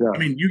 I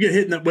mean, you get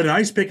hit with an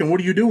ice pick, and what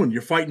are you doing?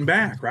 You're fighting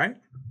back, right?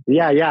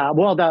 Yeah.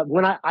 Well,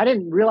 when I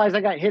didn't realize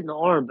I got hit in the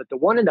arm, but the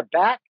one in the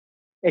back,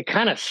 it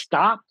kind of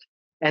stopped,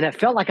 and it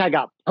felt like I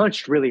got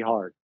punched really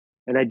hard.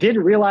 And I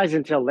didn't realize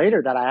until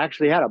later that I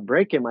actually had a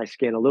break in my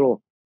skin, a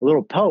little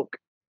poke.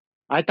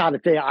 I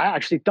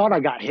actually thought I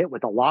got hit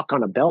with a lock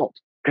on a belt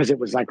because it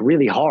was like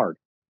really hard.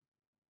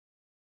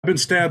 I've been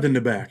stabbed in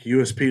the back,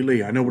 USP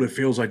Lee. I know what it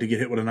feels like to get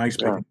hit with an ice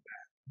pick.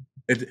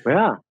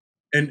 Yeah.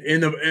 And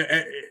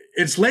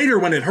it's later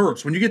when it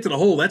hurts. When you get to the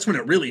hole, that's when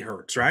it really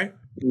hurts, right?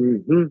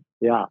 Mm-hmm.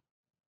 Yeah.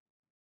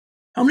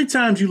 How many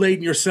times you laid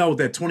in your cell with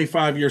that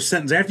 25-year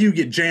sentence after you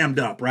get jammed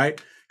up, right?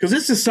 Because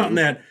this is something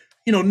that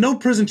no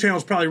prison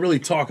channels probably really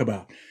talk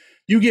about.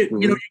 You get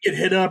you get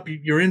hit up.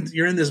 You're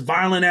in this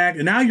violent act,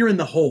 and now you're in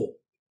the hole,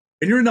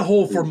 and you're in the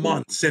hole for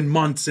months and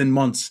months and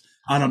months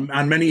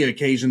on many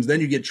occasions.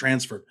 Then you get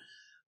transferred.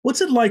 What's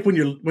it like when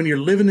you're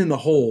living in the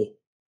hole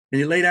and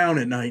you lay down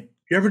at night?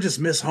 You ever just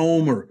miss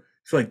home or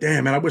feel like,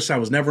 damn, man, I wish I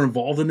was never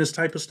involved in this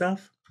type of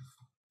stuff?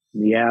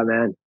 Yeah,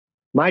 man.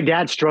 My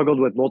dad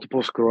struggled with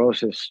multiple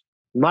sclerosis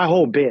my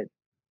whole bit.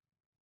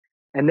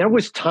 And there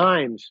was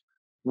times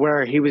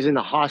where he was in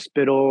the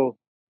hospital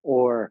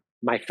or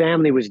my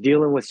family was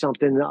dealing with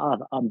something,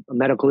 a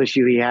medical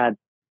issue he had.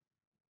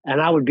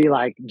 And I would be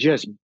like,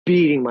 just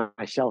beating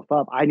myself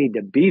up. I need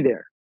to be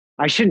there.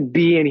 I shouldn't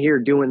be in here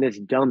doing this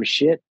dumb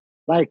shit.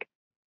 Like,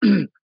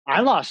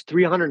 I lost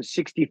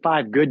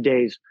 365 good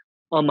days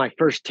on my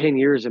first 10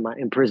 years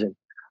in prison.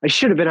 I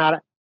should have been out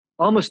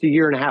almost a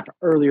year and a half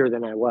earlier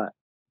than I was.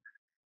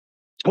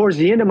 Towards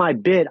the end of my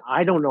bid,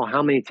 I don't know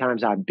how many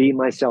times I beat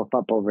myself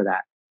up over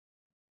that.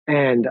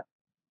 And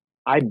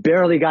I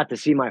barely got to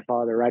see my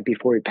father right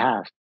before he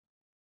passed.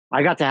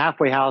 I got to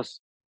halfway house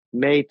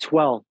May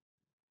 12th.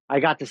 I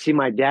got to see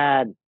my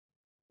dad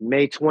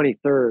May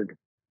 23rd,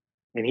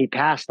 and he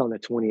passed on the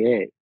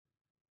 28th.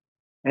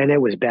 And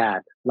it was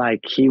bad. Like,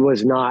 he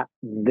was not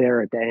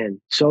there at the end.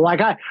 So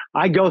like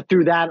I go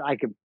through that.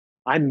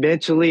 I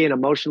mentally and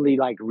emotionally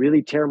like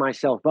really tear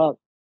myself up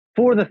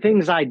for the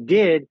things I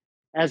did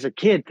as a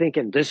kid,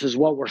 thinking this is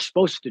what we're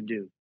supposed to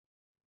do.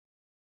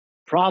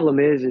 Problem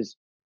is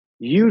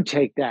you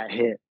take that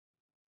hit.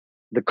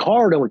 The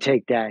car don't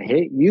take that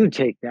hit. You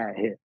take that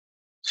hit.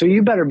 So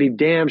you better be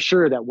damn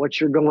sure that what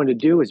you're going to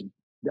do is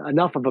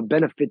enough of a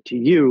benefit to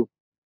you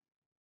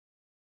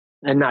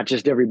and not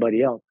just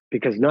everybody else.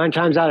 Because 9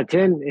 times out of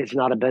 10, it's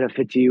not a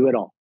benefit to you at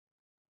all.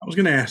 I was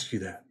going to ask you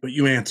that, but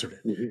you answered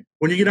it. Mm-hmm.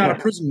 When you get out of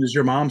prison, is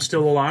your mom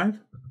still alive?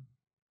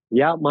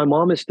 Yeah, my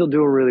mom is still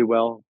doing really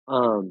well.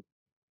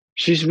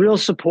 She's real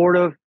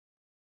supportive,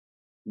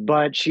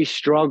 but she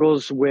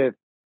struggles with,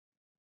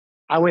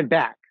 I went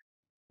back,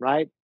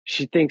 right?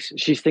 She's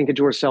thinking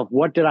to herself,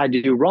 what did I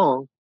do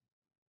wrong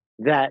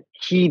that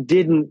he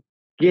didn't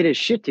get his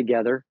shit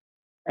together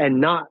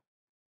and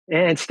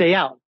stay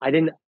out? I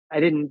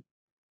didn't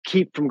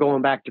keep from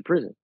going back to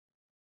prison.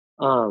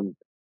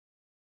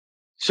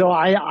 So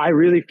I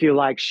really feel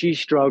like she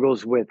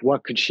struggles with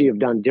what could she have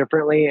done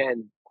differently.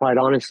 And quite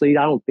honestly,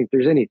 I don't think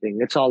there's anything.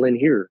 It's all in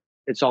here.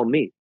 It's all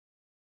me.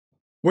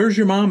 Where's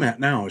your mom at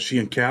now? Is she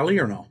in Cali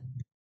or no?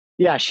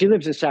 Yeah, she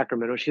lives in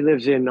Sacramento. She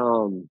lives in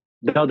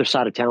the other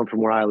side of town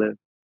from where I live.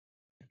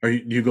 Do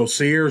you go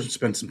see her,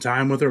 spend some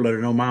time with her, let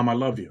her know, Mom, I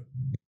love you?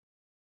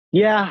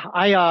 Yeah,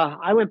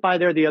 I went by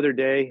there the other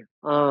day.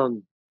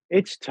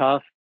 It's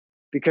tough.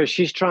 because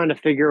she's trying to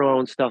figure her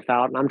own stuff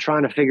out, and I'm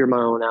trying to figure my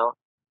own out.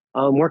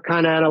 We're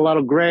kind of at a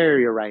little gray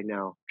area right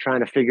now,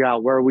 trying to figure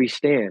out where we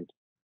stand.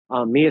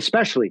 Me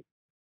especially,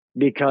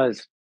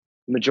 because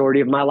the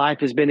majority of my life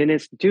has been in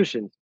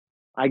institutions.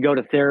 I go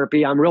to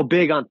therapy. I'm real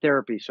big on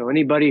therapy. So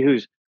anybody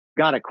who's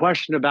got a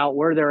question about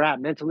where they're at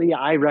mentally,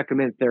 I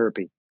recommend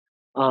therapy.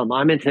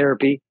 I'm in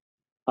therapy.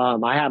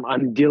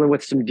 I'm dealing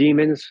with some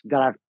demons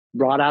that I've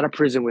brought out of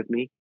prison with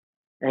me,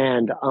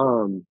 and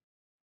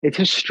it's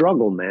a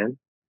struggle, man.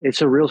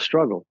 It's a real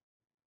struggle.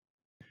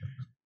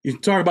 You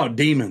talk about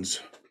demons.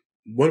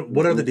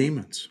 What are the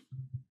demons?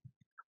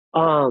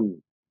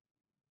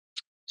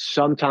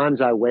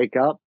 Sometimes I wake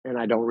up and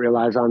I don't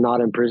realize I'm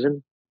not in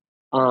prison.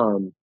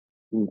 I'm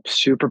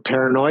super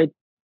paranoid.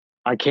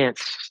 I can't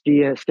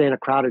stay in a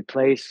crowded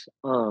place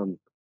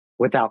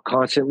without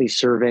constantly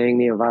surveying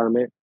the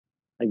environment.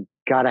 I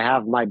got to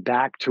have my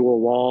back to a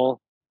wall.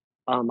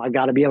 I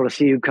got to be able to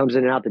see who comes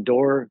in and out the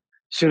door.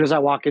 As soon as I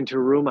walk into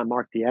a room, I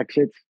mark the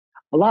exits.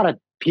 A lot of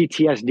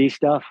PTSD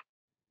stuff.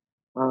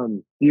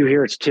 You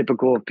hear it's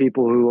typical of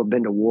people who have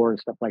been to war and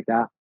stuff like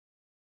that.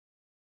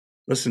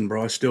 Listen,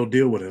 bro, I still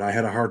deal with it. I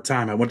had a hard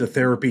time. I went to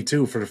therapy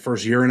too for the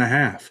first year and a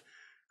half.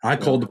 I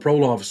called the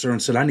parole officer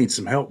and said, I need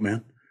some help,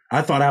 man.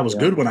 I thought I was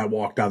good when I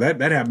walked out. That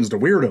happens to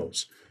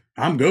weirdos.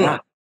 I'm good. Yeah.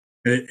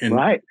 And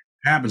it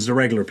happens to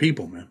regular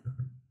people, man.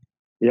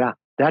 Yeah.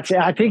 That's it.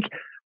 I think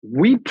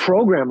we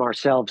program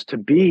ourselves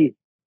to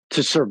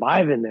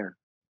survive in there.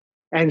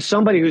 And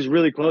somebody who's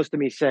really close to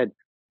me said,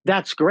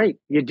 that's great.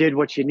 You did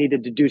what you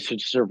needed to do to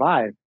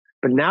survive,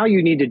 but now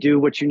you need to do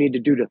what you need to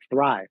do to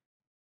thrive.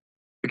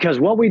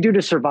 Because what we do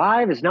to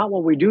survive is not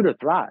what we do to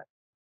thrive.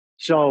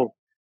 So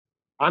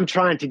I'm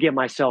trying to get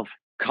myself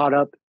caught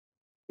up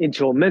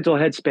into a mental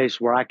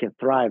headspace where I can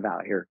thrive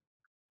out here.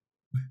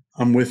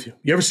 I'm with you.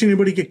 You ever seen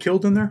anybody get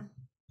killed in there?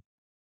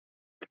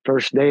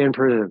 First day in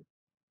prison.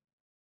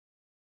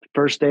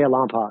 First day at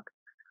Lompoc.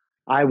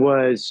 I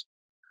was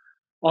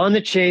on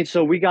the chain.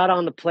 So we got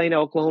on the plane to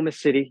Oklahoma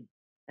City,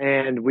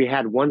 and we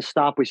had one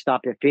stop. We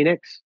stopped at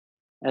Phoenix,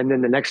 and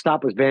then the next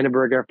stop was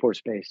Vandenberg Air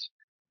Force Base.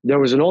 There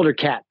was an older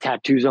cat,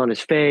 tattoos on his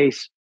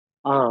face.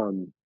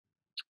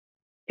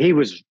 He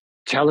was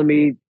telling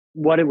me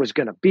what it was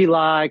going to be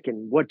like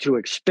and what to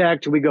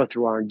expect. We go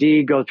through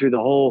R&D, go through the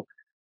whole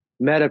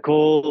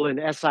medical and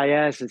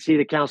SIS and see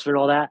the counselor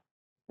and all that.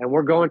 And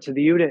we're going to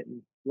the unit.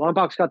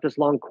 Lomboc's got this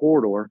long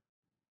corridor.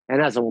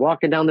 And as I'm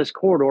walking down this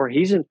corridor,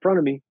 he's in front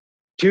of me.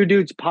 Two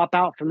dudes pop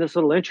out from this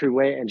little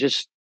entryway and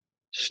just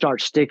start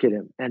sticking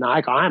him. And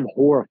I'm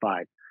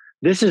horrified.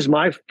 This is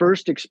my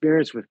first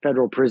experience with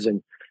federal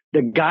prison.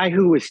 The guy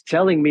who was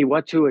telling me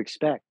what to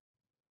expect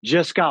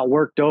just got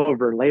worked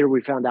over, and later we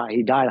found out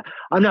he died.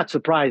 I'm not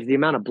surprised. The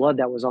amount of blood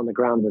that was on the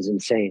ground was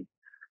insane.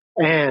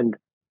 And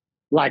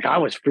like, I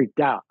was freaked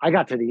out. I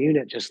got to the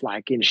unit just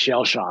like in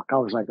shell shock. I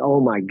was like, oh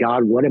my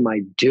God, what am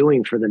I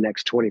doing for the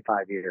next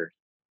 25 years?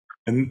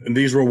 And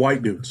these were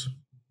white dudes.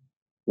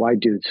 White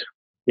dudes.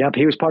 Yep,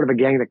 he was part of a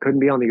gang that couldn't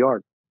be on the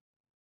yard.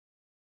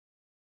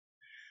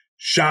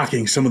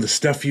 Shocking, some of the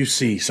stuff you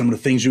see, some of the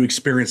things you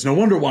experience. No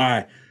wonder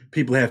why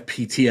people have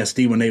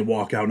PTSD when they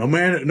walk out.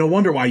 No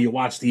wonder why you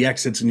watch the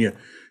exits and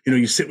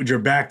you sit with your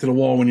back to the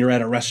wall when you're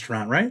at a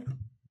restaurant, right?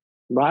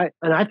 Right.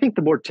 And I think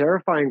the more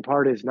terrifying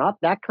part is not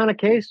that kind of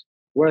case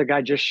where the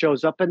guy just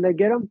shows up and they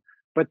get him,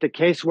 but the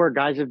case where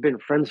guys have been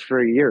friends for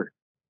a year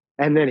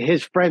and then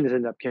his friends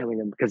end up killing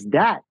him, because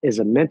that is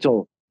a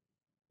mental,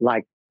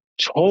 like,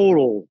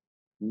 total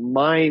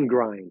mind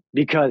grind,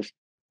 because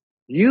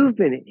you've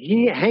been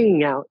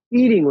hanging out,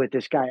 eating with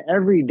this guy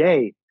every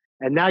day,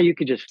 and now you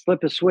could just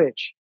flip a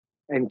switch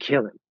and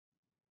kill him.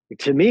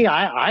 To me,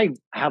 I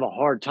have a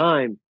hard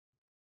time,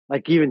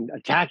 like, even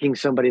attacking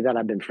somebody that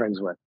I've been friends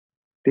with,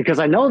 because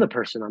I know the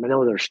person. I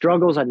know their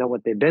struggles. I know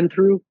what they've been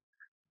through.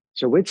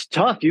 So it's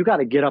tough. You got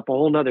to get up a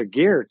whole nother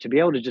gear to be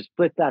able to just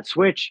flip that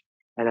switch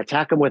and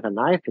attack them with a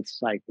knife. It's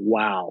like,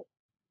 wow.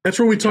 That's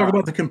where we talk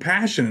about the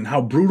compassion and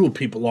how brutal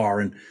people are.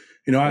 And,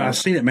 I've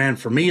seen it, man.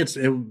 For me,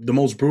 the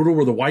most brutal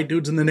were the white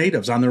dudes and the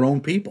natives on their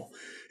own people.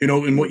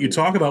 And what you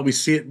talk about, we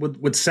see it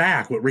with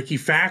SAC, with Ricky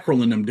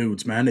Fackrell and them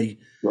dudes, man.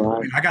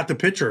 I got the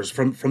pictures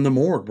from the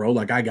morgue, bro.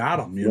 Like, I got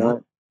them,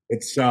 know.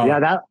 It's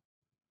that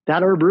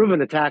Herb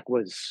Reuben attack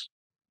was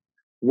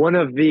one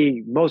of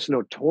the most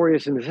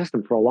notorious in the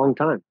system for a long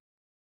time.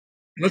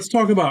 Let's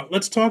talk about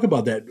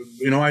that.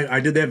 I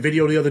did that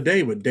video the other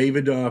day with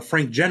David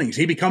Frank Jennings.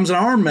 He becomes an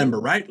ARM member,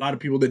 right? A lot of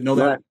people didn't know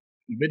that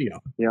video.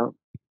 Yeah.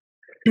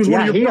 He was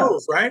one of your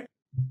bros, right?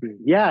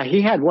 Yeah,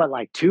 he had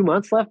like 2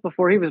 months left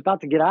before he was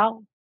about to get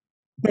out.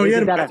 No,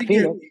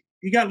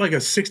 he got like a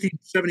 60,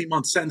 70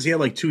 month sentence. He had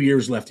like 2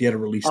 years left. He had a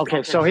release.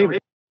 Okay, so he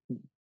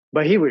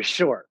was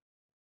short.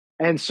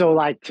 And so,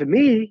 like, to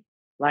me,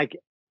 like,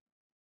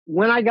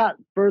 when I got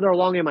further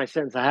along in my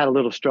sentence, I had a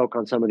little stroke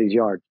on some of these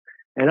yards.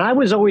 And I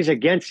was always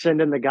against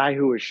sending the guy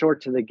who was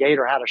short to the gate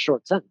or had a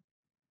short sentence,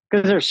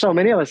 because there's so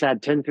many of us that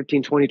had 10,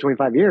 15, 20,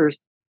 25 years.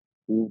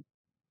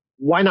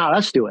 Why not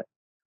us do it?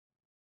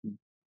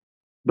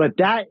 But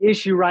that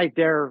issue right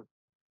there,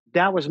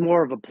 that was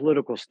more of a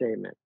political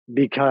statement,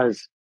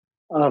 because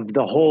of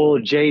the whole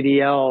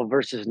JDL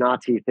versus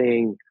Nazi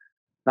thing.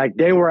 Like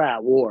they were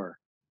at war.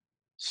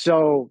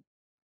 So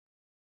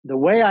the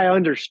way I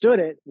understood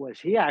it was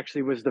he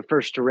actually was the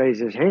first to raise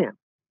his hand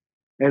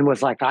and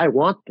was like, I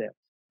want this.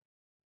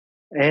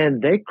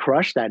 And they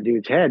crushed that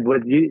dude's head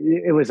with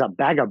it was a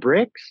bag of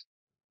bricks.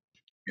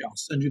 Yeah, I'll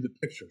send you the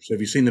pictures.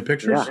 Have you seen the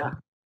pictures? Yeah.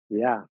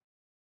 Yeah.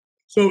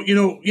 So,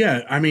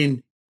 I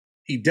mean,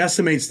 he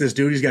decimates this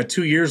dude. He's got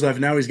 2 years left.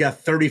 Now he's got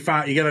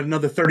 35. You got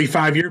another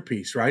 35-year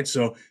piece, right?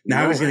 So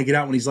now he's going to get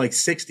out when he's like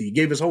 60. He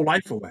gave his whole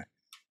life away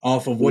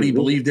off of what he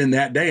believed in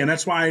that day. And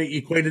that's why I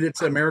equated it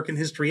to American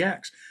History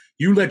X.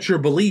 You let your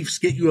beliefs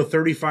get you a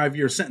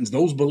 35-year sentence.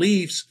 Those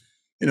beliefs,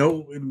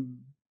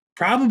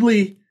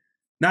 probably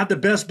not the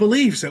best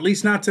beliefs, at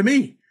least not to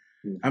me.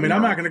 I mean,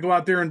 I'm not going to go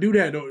out there and do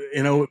that,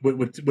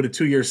 with a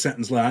 2-year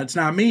sentence. It's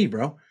not me,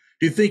 bro.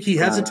 Do you think he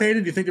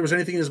hesitated? Do you think there was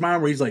anything in his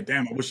mind where he's like,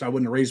 damn, I wish I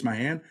wouldn't have raised my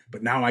hand,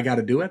 but now I got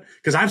to do it?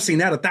 Because I've seen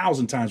that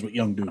 1,000 times with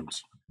young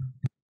dudes.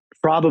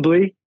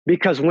 Probably,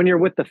 because when you're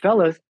with the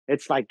fellas,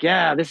 it's like,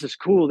 yeah, this is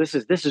cool. This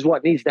is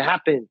what needs to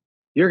happen.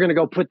 You're going to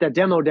go put that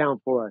demo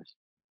down for us.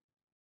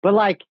 But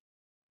like,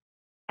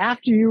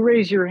 after you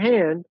raise your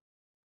hand,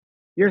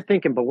 you're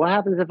thinking, but what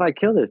happens if I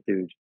kill this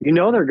dude?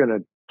 They're going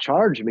to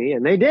charge me.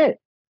 And they did.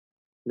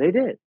 They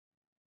did.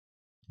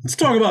 Let's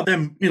talk about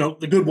them,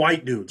 the good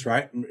white dudes,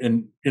 right?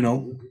 And,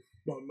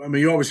 I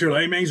mean, you always hear,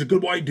 like, hey, man, he's a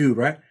good white dude,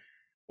 right?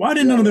 Why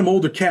didn't none of them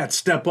older cats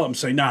step up and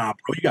say, nah,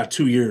 bro, you got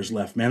 2 years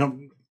left,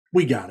 man.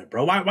 We got it,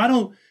 bro. Why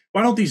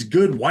don't these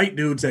good white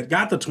dudes that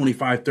got the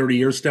 25, 30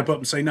 years step up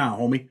and say, nah,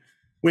 homie,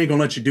 we ain't going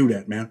to let you do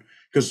that, man?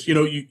 Because,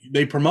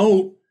 they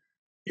promote,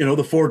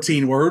 the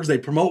 14 words. They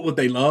promote what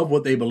they love,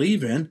 what they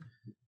believe in.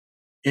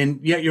 And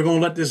yet you're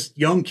going to let this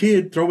young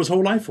kid throw his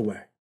whole life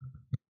away.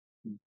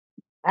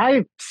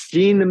 I've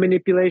seen the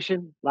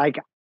manipulation. Like,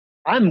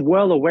 I'm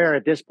well aware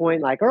at this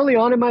point. Like, early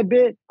on in my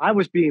bit, I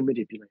was being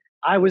manipulated.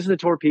 I was the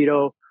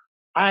torpedo.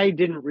 I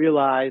didn't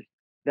realize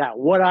that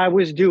what I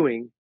was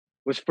doing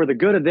was for the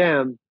good of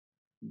them,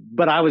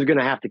 but I was going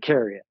to have to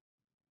carry it.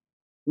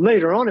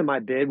 Later on in my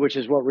bid, which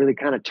is what really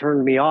kind of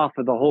turned me off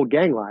of the whole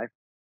gang life,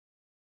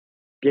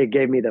 it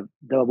gave me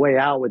the way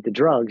out with the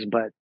drugs.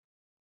 But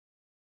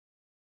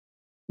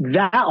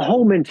that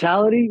whole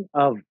mentality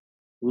of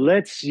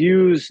let's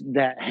use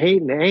that hate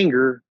and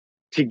anger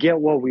to get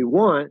what we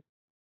want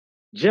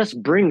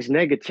just brings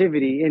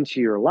negativity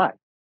into your life.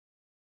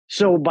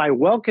 So by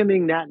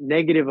welcoming that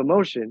negative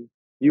emotion,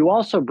 you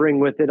also bring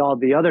with it all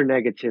the other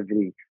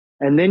negativity.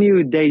 And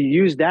then they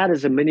use that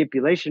as a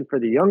manipulation for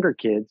the younger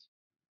kids.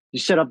 You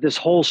set up this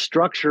whole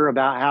structure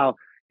about how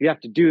you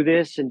have to do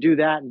this and do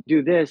that and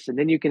do this, and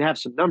then you can have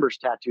some numbers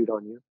tattooed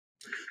on you.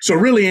 So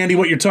really, Andy,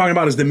 what you're talking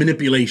about is the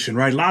manipulation,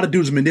 right? A lot of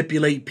dudes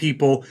manipulate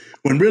people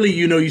when really,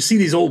 you see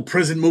these old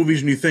prison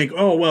movies and you think,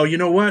 oh, well, you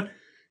know what?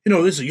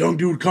 This is a young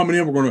dude coming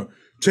in. We're going to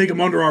take him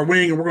under our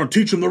wing and we're going to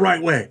teach him the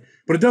right way.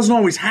 But it doesn't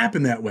always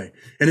happen that way.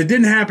 And it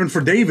didn't happen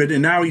for David.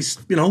 And now he's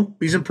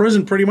in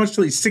prison pretty much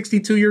till he's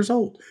 62 years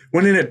old.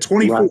 Went in at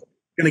 24, right.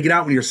 Going to get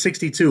out when you're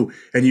 62.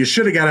 And you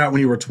should have got out when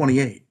you were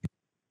 28.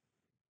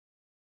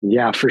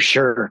 Yeah, for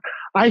sure.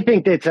 I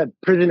think that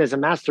prison is a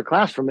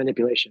masterclass for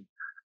manipulation.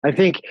 I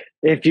think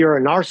if you're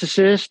a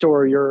narcissist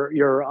or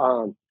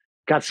you're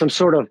got some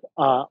sort of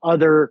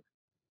other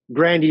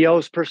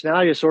grandiose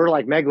personality disorder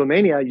like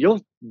megalomania,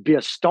 you'll be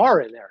a star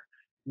in there.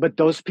 But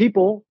those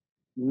people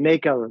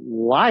make a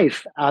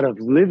life out of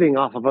living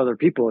off of other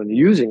people and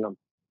using them,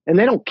 and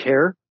they don't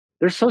care.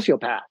 They're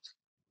sociopaths.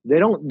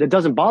 That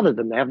doesn't bother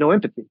them. They have no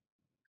empathy.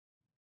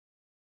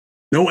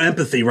 No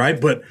empathy,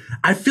 right? But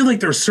I feel like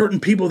there's certain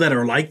people that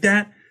are like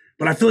that.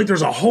 But I feel like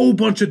there's a whole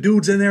bunch of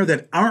dudes in there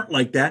that aren't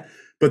like that.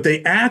 But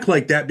they act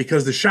like that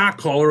because the shot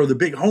caller or the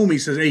big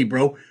homie says, hey,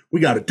 bro, we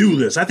got to do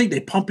this. I think they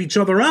pump each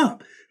other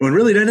up when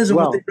really that isn't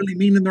what they really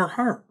mean in their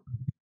heart.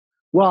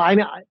 Well, I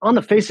mean, on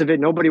the face of it,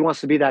 nobody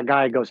wants to be that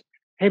guy who goes,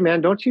 hey,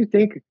 man, don't you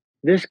think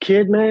this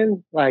kid,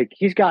 man, like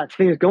he's got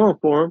things going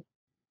for him?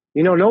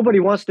 Nobody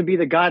wants to be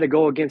the guy to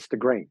go against the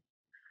grain.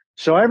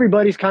 So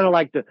everybody's kind of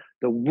like the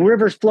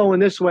river's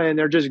flowing this way and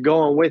they're just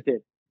going with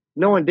it,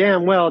 knowing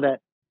damn well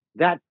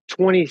that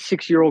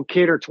 26-year-old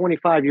kid or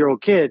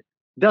 25-year-old kid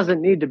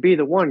doesn't need to be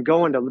the one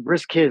going to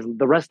risk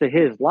the rest of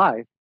his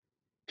life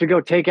to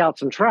go take out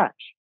some trash.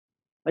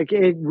 Like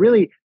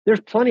there's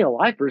plenty of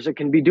lifers that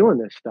can be doing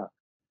this stuff,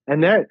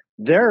 and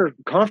they're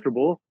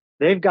comfortable.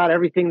 They've got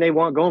everything they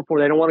want going for.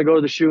 They don't want to go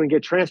to the SHU and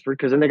get transferred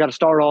because then they got to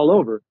start all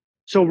over.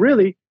 So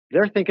really,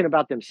 they're thinking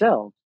about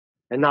themselves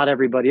and not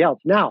everybody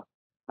else. Now,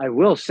 I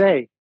will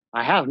say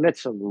I have met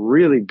some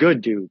really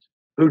good dudes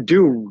who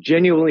do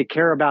genuinely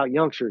care about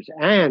youngsters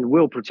and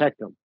will protect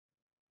them.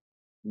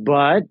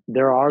 But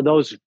there are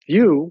those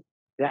few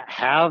that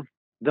have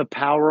the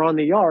power on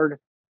the yard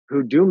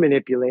who do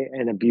manipulate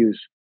and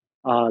abuse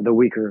the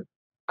weaker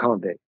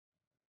convict.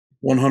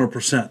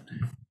 100%.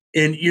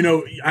 And,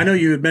 I know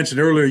you had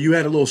mentioned earlier you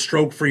had a little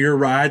stroke for your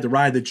ride, the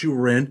ride that you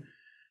were in.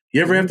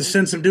 You ever have to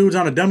send some dudes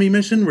on a dummy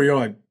mission where you're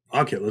like,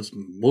 okay,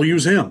 we'll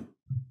use him?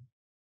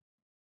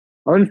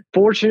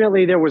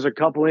 Unfortunately, there was a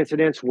couple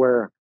incidents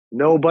where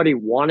Nobody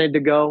wanted to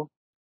go.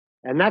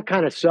 And that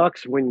kind of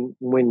sucks when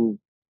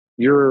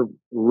you're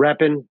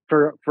repping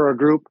for a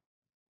group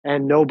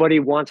and nobody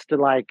wants to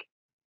like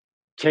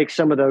take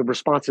some of the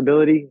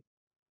responsibility.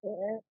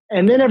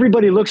 And then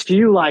everybody looks to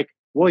you like,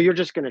 well, you're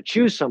just going to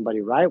choose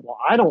somebody, right? Well,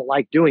 I don't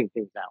like doing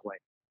things that way.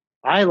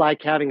 I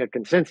like having a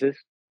consensus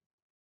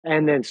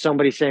and then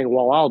somebody saying,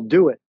 well, I'll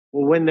do it.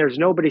 Well, when there's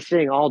nobody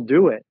saying I'll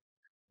do it,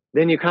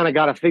 then you kind of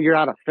got to figure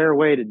out a fair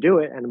way to do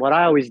it. And what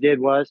I always did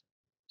was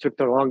took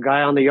the wrong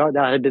guy on the yard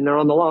that had been there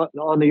on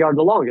the yard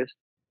the longest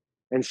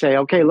and say,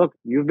 okay, look,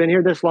 you've been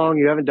here this long.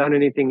 You haven't done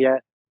anything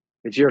yet.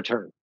 It's your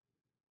turn.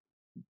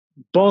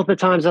 Both the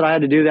times that I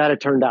had to do that,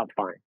 it turned out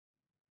fine.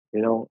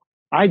 You know,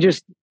 I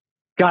just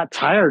got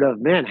tired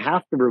of, man,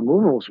 half the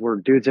removals were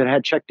dudes that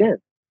had checked in.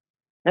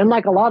 And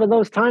like a lot of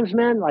those times,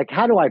 man, like,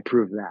 how do I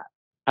prove that?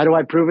 How do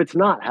I prove it's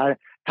not?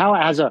 How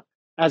as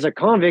a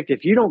convict,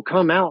 if you don't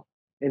come out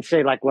and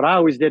say, like, what I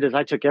always did is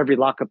I took every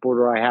lockup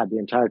order I had the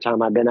entire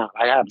time I've been out.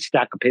 I have a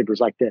stack of papers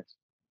like this.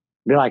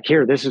 Be like,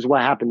 here, this is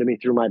what happened to me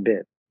through my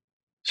bid.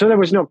 So there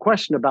was no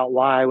question about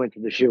why I went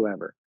to the shoe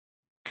ever.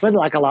 But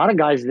like a lot of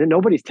guys, then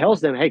nobody tells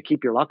them, hey,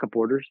 keep your lockup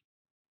orders.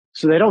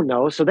 So they don't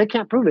know. So they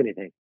can't prove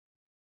anything.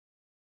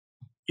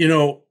 You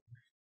know,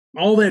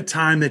 all that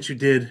time that you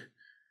did,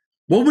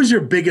 what was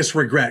your biggest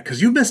regret?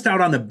 Because you missed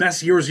out on the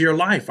best years of your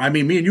life. I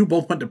mean, me and you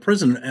both went to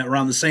prison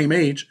around the same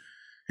age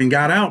and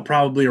got out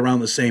probably around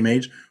the same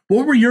age.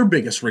 What were your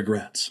biggest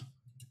regrets?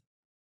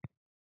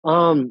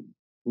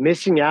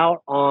 Missing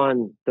out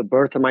on the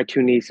birth of my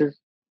two nieces.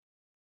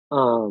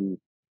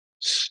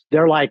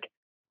 They're like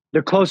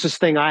the closest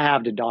thing I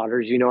have to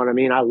daughters. You know what I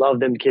mean? I love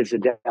them kids to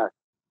death.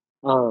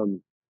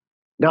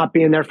 Not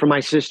being there for my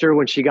sister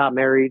when she got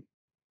married.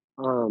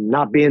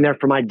 Not being there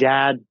for my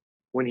dad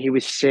when he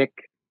was sick.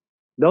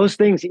 Those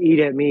things eat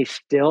at me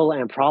still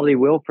and probably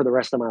will for the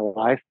rest of my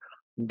life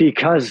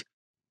because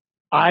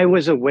I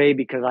was away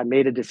because I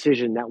made a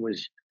decision that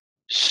was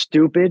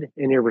stupid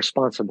and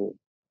irresponsible.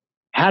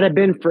 Had it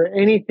been for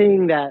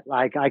anything that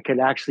like I could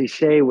actually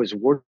say was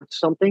worth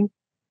something,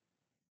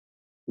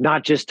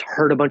 not just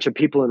hurt a bunch of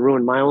people and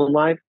ruin my own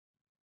life,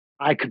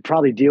 I could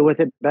probably deal with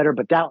it better.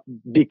 But that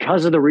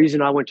because of the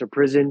reason I went to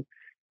prison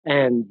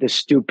and the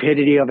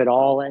stupidity of it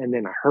all and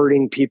then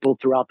hurting people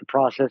throughout the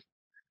process,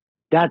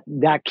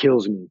 that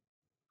kills me.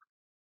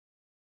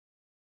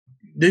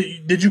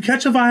 Did you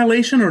catch a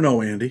violation or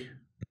no, Andy?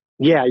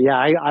 Yeah.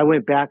 I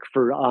went back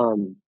for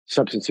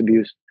substance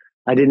abuse.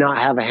 I did not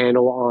have a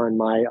handle on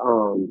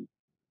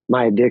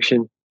my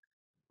addiction.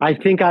 I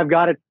think I've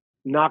got it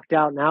knocked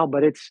out now,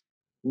 but it's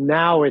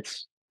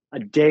a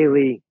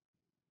daily.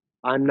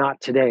 I'm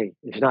not today.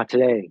 It's not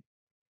today.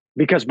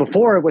 Because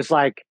before it was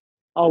like,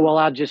 oh,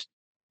 well,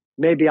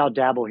 maybe I'll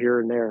dabble here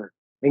and there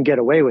and get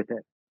away with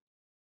it.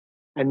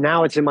 And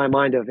now it's in my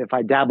mind of if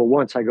I dabble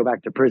once, I go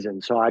back to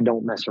prison. So I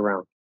don't mess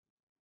around.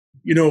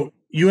 You know,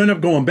 you end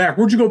up going back.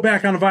 Where'd you go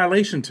back on a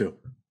violation to?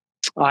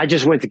 I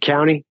just went to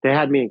county. They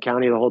had me in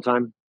county the whole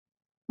time.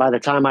 By the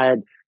time I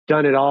had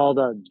done it all,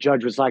 the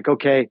judge was like,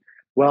 okay,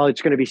 well,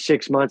 it's going to be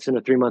 6 months and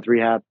a 3-month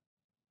rehab.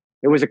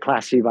 It was a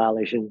Class C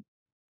violation.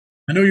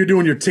 I know you're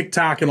doing your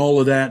TikTok and all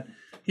of that.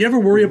 You ever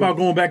worry about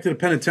going back to the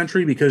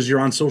penitentiary because you're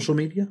on social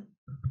media?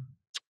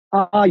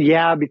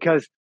 Yeah,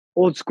 because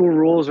old school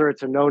rules are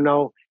it's a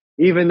no-no,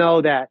 even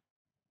though that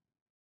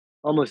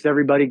almost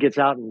everybody gets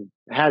out and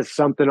has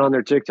something on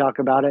their TikTok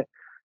about it.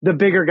 The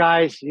bigger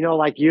guys, you know,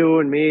 like you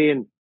and me,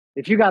 and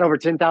if you got over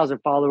 10,000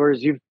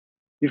 followers, you've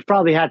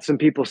probably had some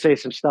people say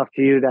some stuff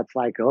to you that's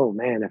like, oh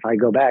man, if I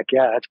go back,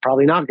 yeah, that's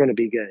probably not going to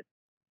be good.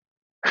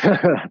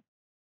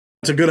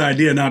 It's a good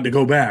idea not to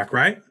go back,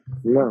 right?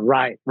 No,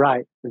 right.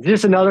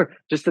 Just another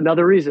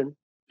reason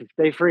to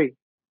stay free.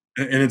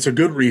 And it's a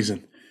good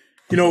reason.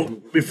 You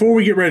know, before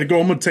we get ready to go,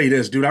 I'm going to tell you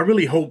this, dude. I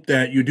really hope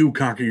that you do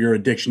conquer your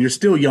addiction. You're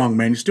still young,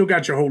 man. You still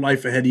got your whole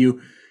life ahead of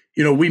you.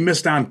 You know, we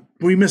missed out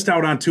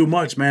on too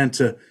much, man,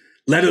 to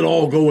let it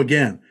all go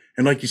again.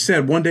 And like you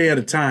said, one day at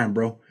a time,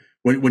 bro.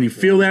 When you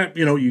feel that,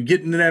 you know, you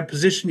get into that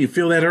position, you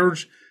feel that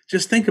urge,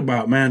 just think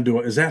about, man,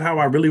 is that how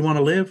I really want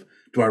to live?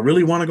 Do I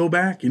really want to go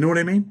back? You know what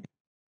I mean?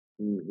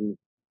 Mm-hmm.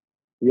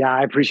 Yeah,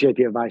 I appreciate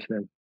the advice,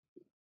 man.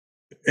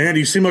 Andy,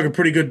 you seem like a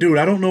pretty good dude.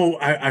 I don't know.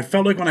 I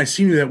felt like when I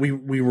seen you that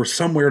we were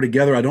somewhere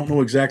together. I don't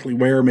know exactly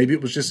where. Maybe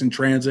it was just in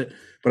transit.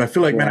 But I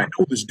feel like, man, I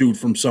know this dude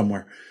from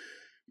somewhere.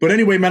 But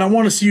anyway, man, I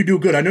want to see you do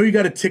good. I know you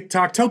got a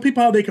TikTok. Tell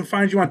people how they can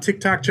find you on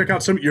TikTok. Check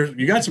out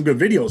you got some good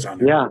videos on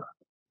there.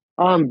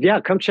 Yeah.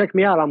 Come check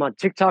me out. I'm on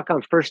TikTok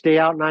on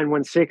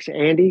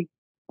FirstDayOut916Andy.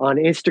 On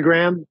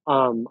Instagram,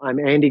 I'm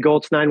Andy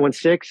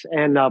Goltz916.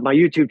 And my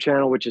YouTube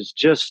channel, which is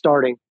just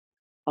starting,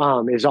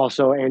 is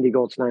also Andy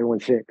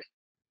Goltz916.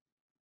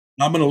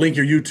 I'm going to link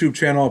your YouTube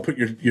channel. I'll put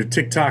your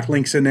TikTok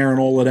links in there and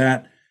all of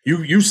that.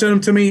 You send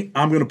them to me.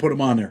 I'm going to put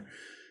them on there.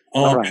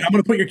 All right. I'm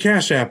going to put your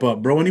Cash App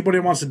up, bro. Anybody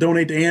that wants to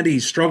donate to Andy,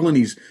 he's struggling.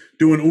 He's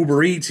doing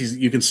Uber Eats.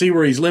 You can see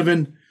where he's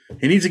living.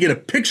 He needs to get a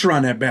picture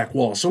on that back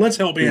wall. So let's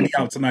help Andy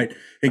out tonight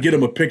and get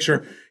him a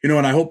picture. You know,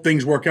 and I hope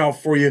things work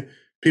out for you.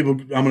 People,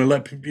 I'm going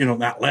to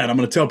I'm going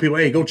to tell people,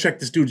 hey, go check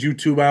this dude's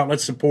YouTube out.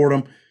 Let's support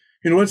him.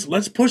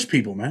 let's push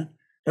people, man.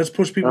 Let's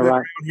push people that are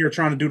out here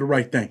trying to do the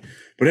right thing.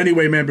 But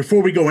anyway, man,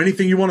 before we go,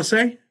 anything you want to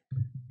say?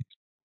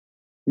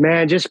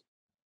 Man, just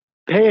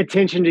pay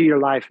attention to your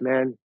life,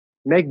 man.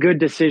 Make good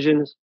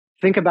decisions.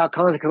 Think about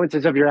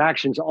consequences of your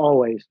actions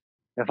always.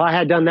 If I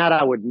had done that,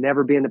 I would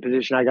never be in the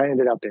position I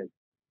ended up in.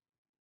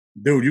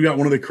 Dude, you got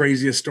one of the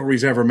craziest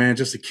stories ever, man.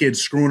 Just a kid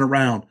screwing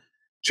around,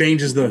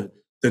 changes the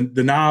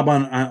knob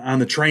on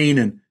the train,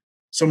 and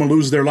someone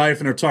loses their life,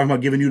 and they're talking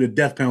about giving you the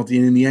death penalty,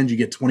 and in the end, you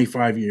get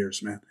 25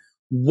 years, man.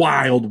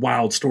 Wild,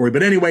 wild story.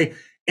 But anyway,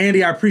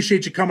 Andy, I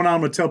appreciate you coming on.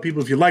 I'm going to tell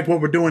people, if you like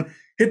what we're doing,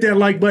 hit that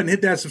like button,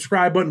 hit that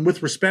subscribe button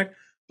with respect.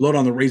 Blow it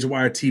on the Razor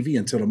Wire TV.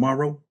 Until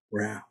tomorrow,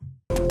 we're out.